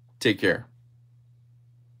importantly, take care.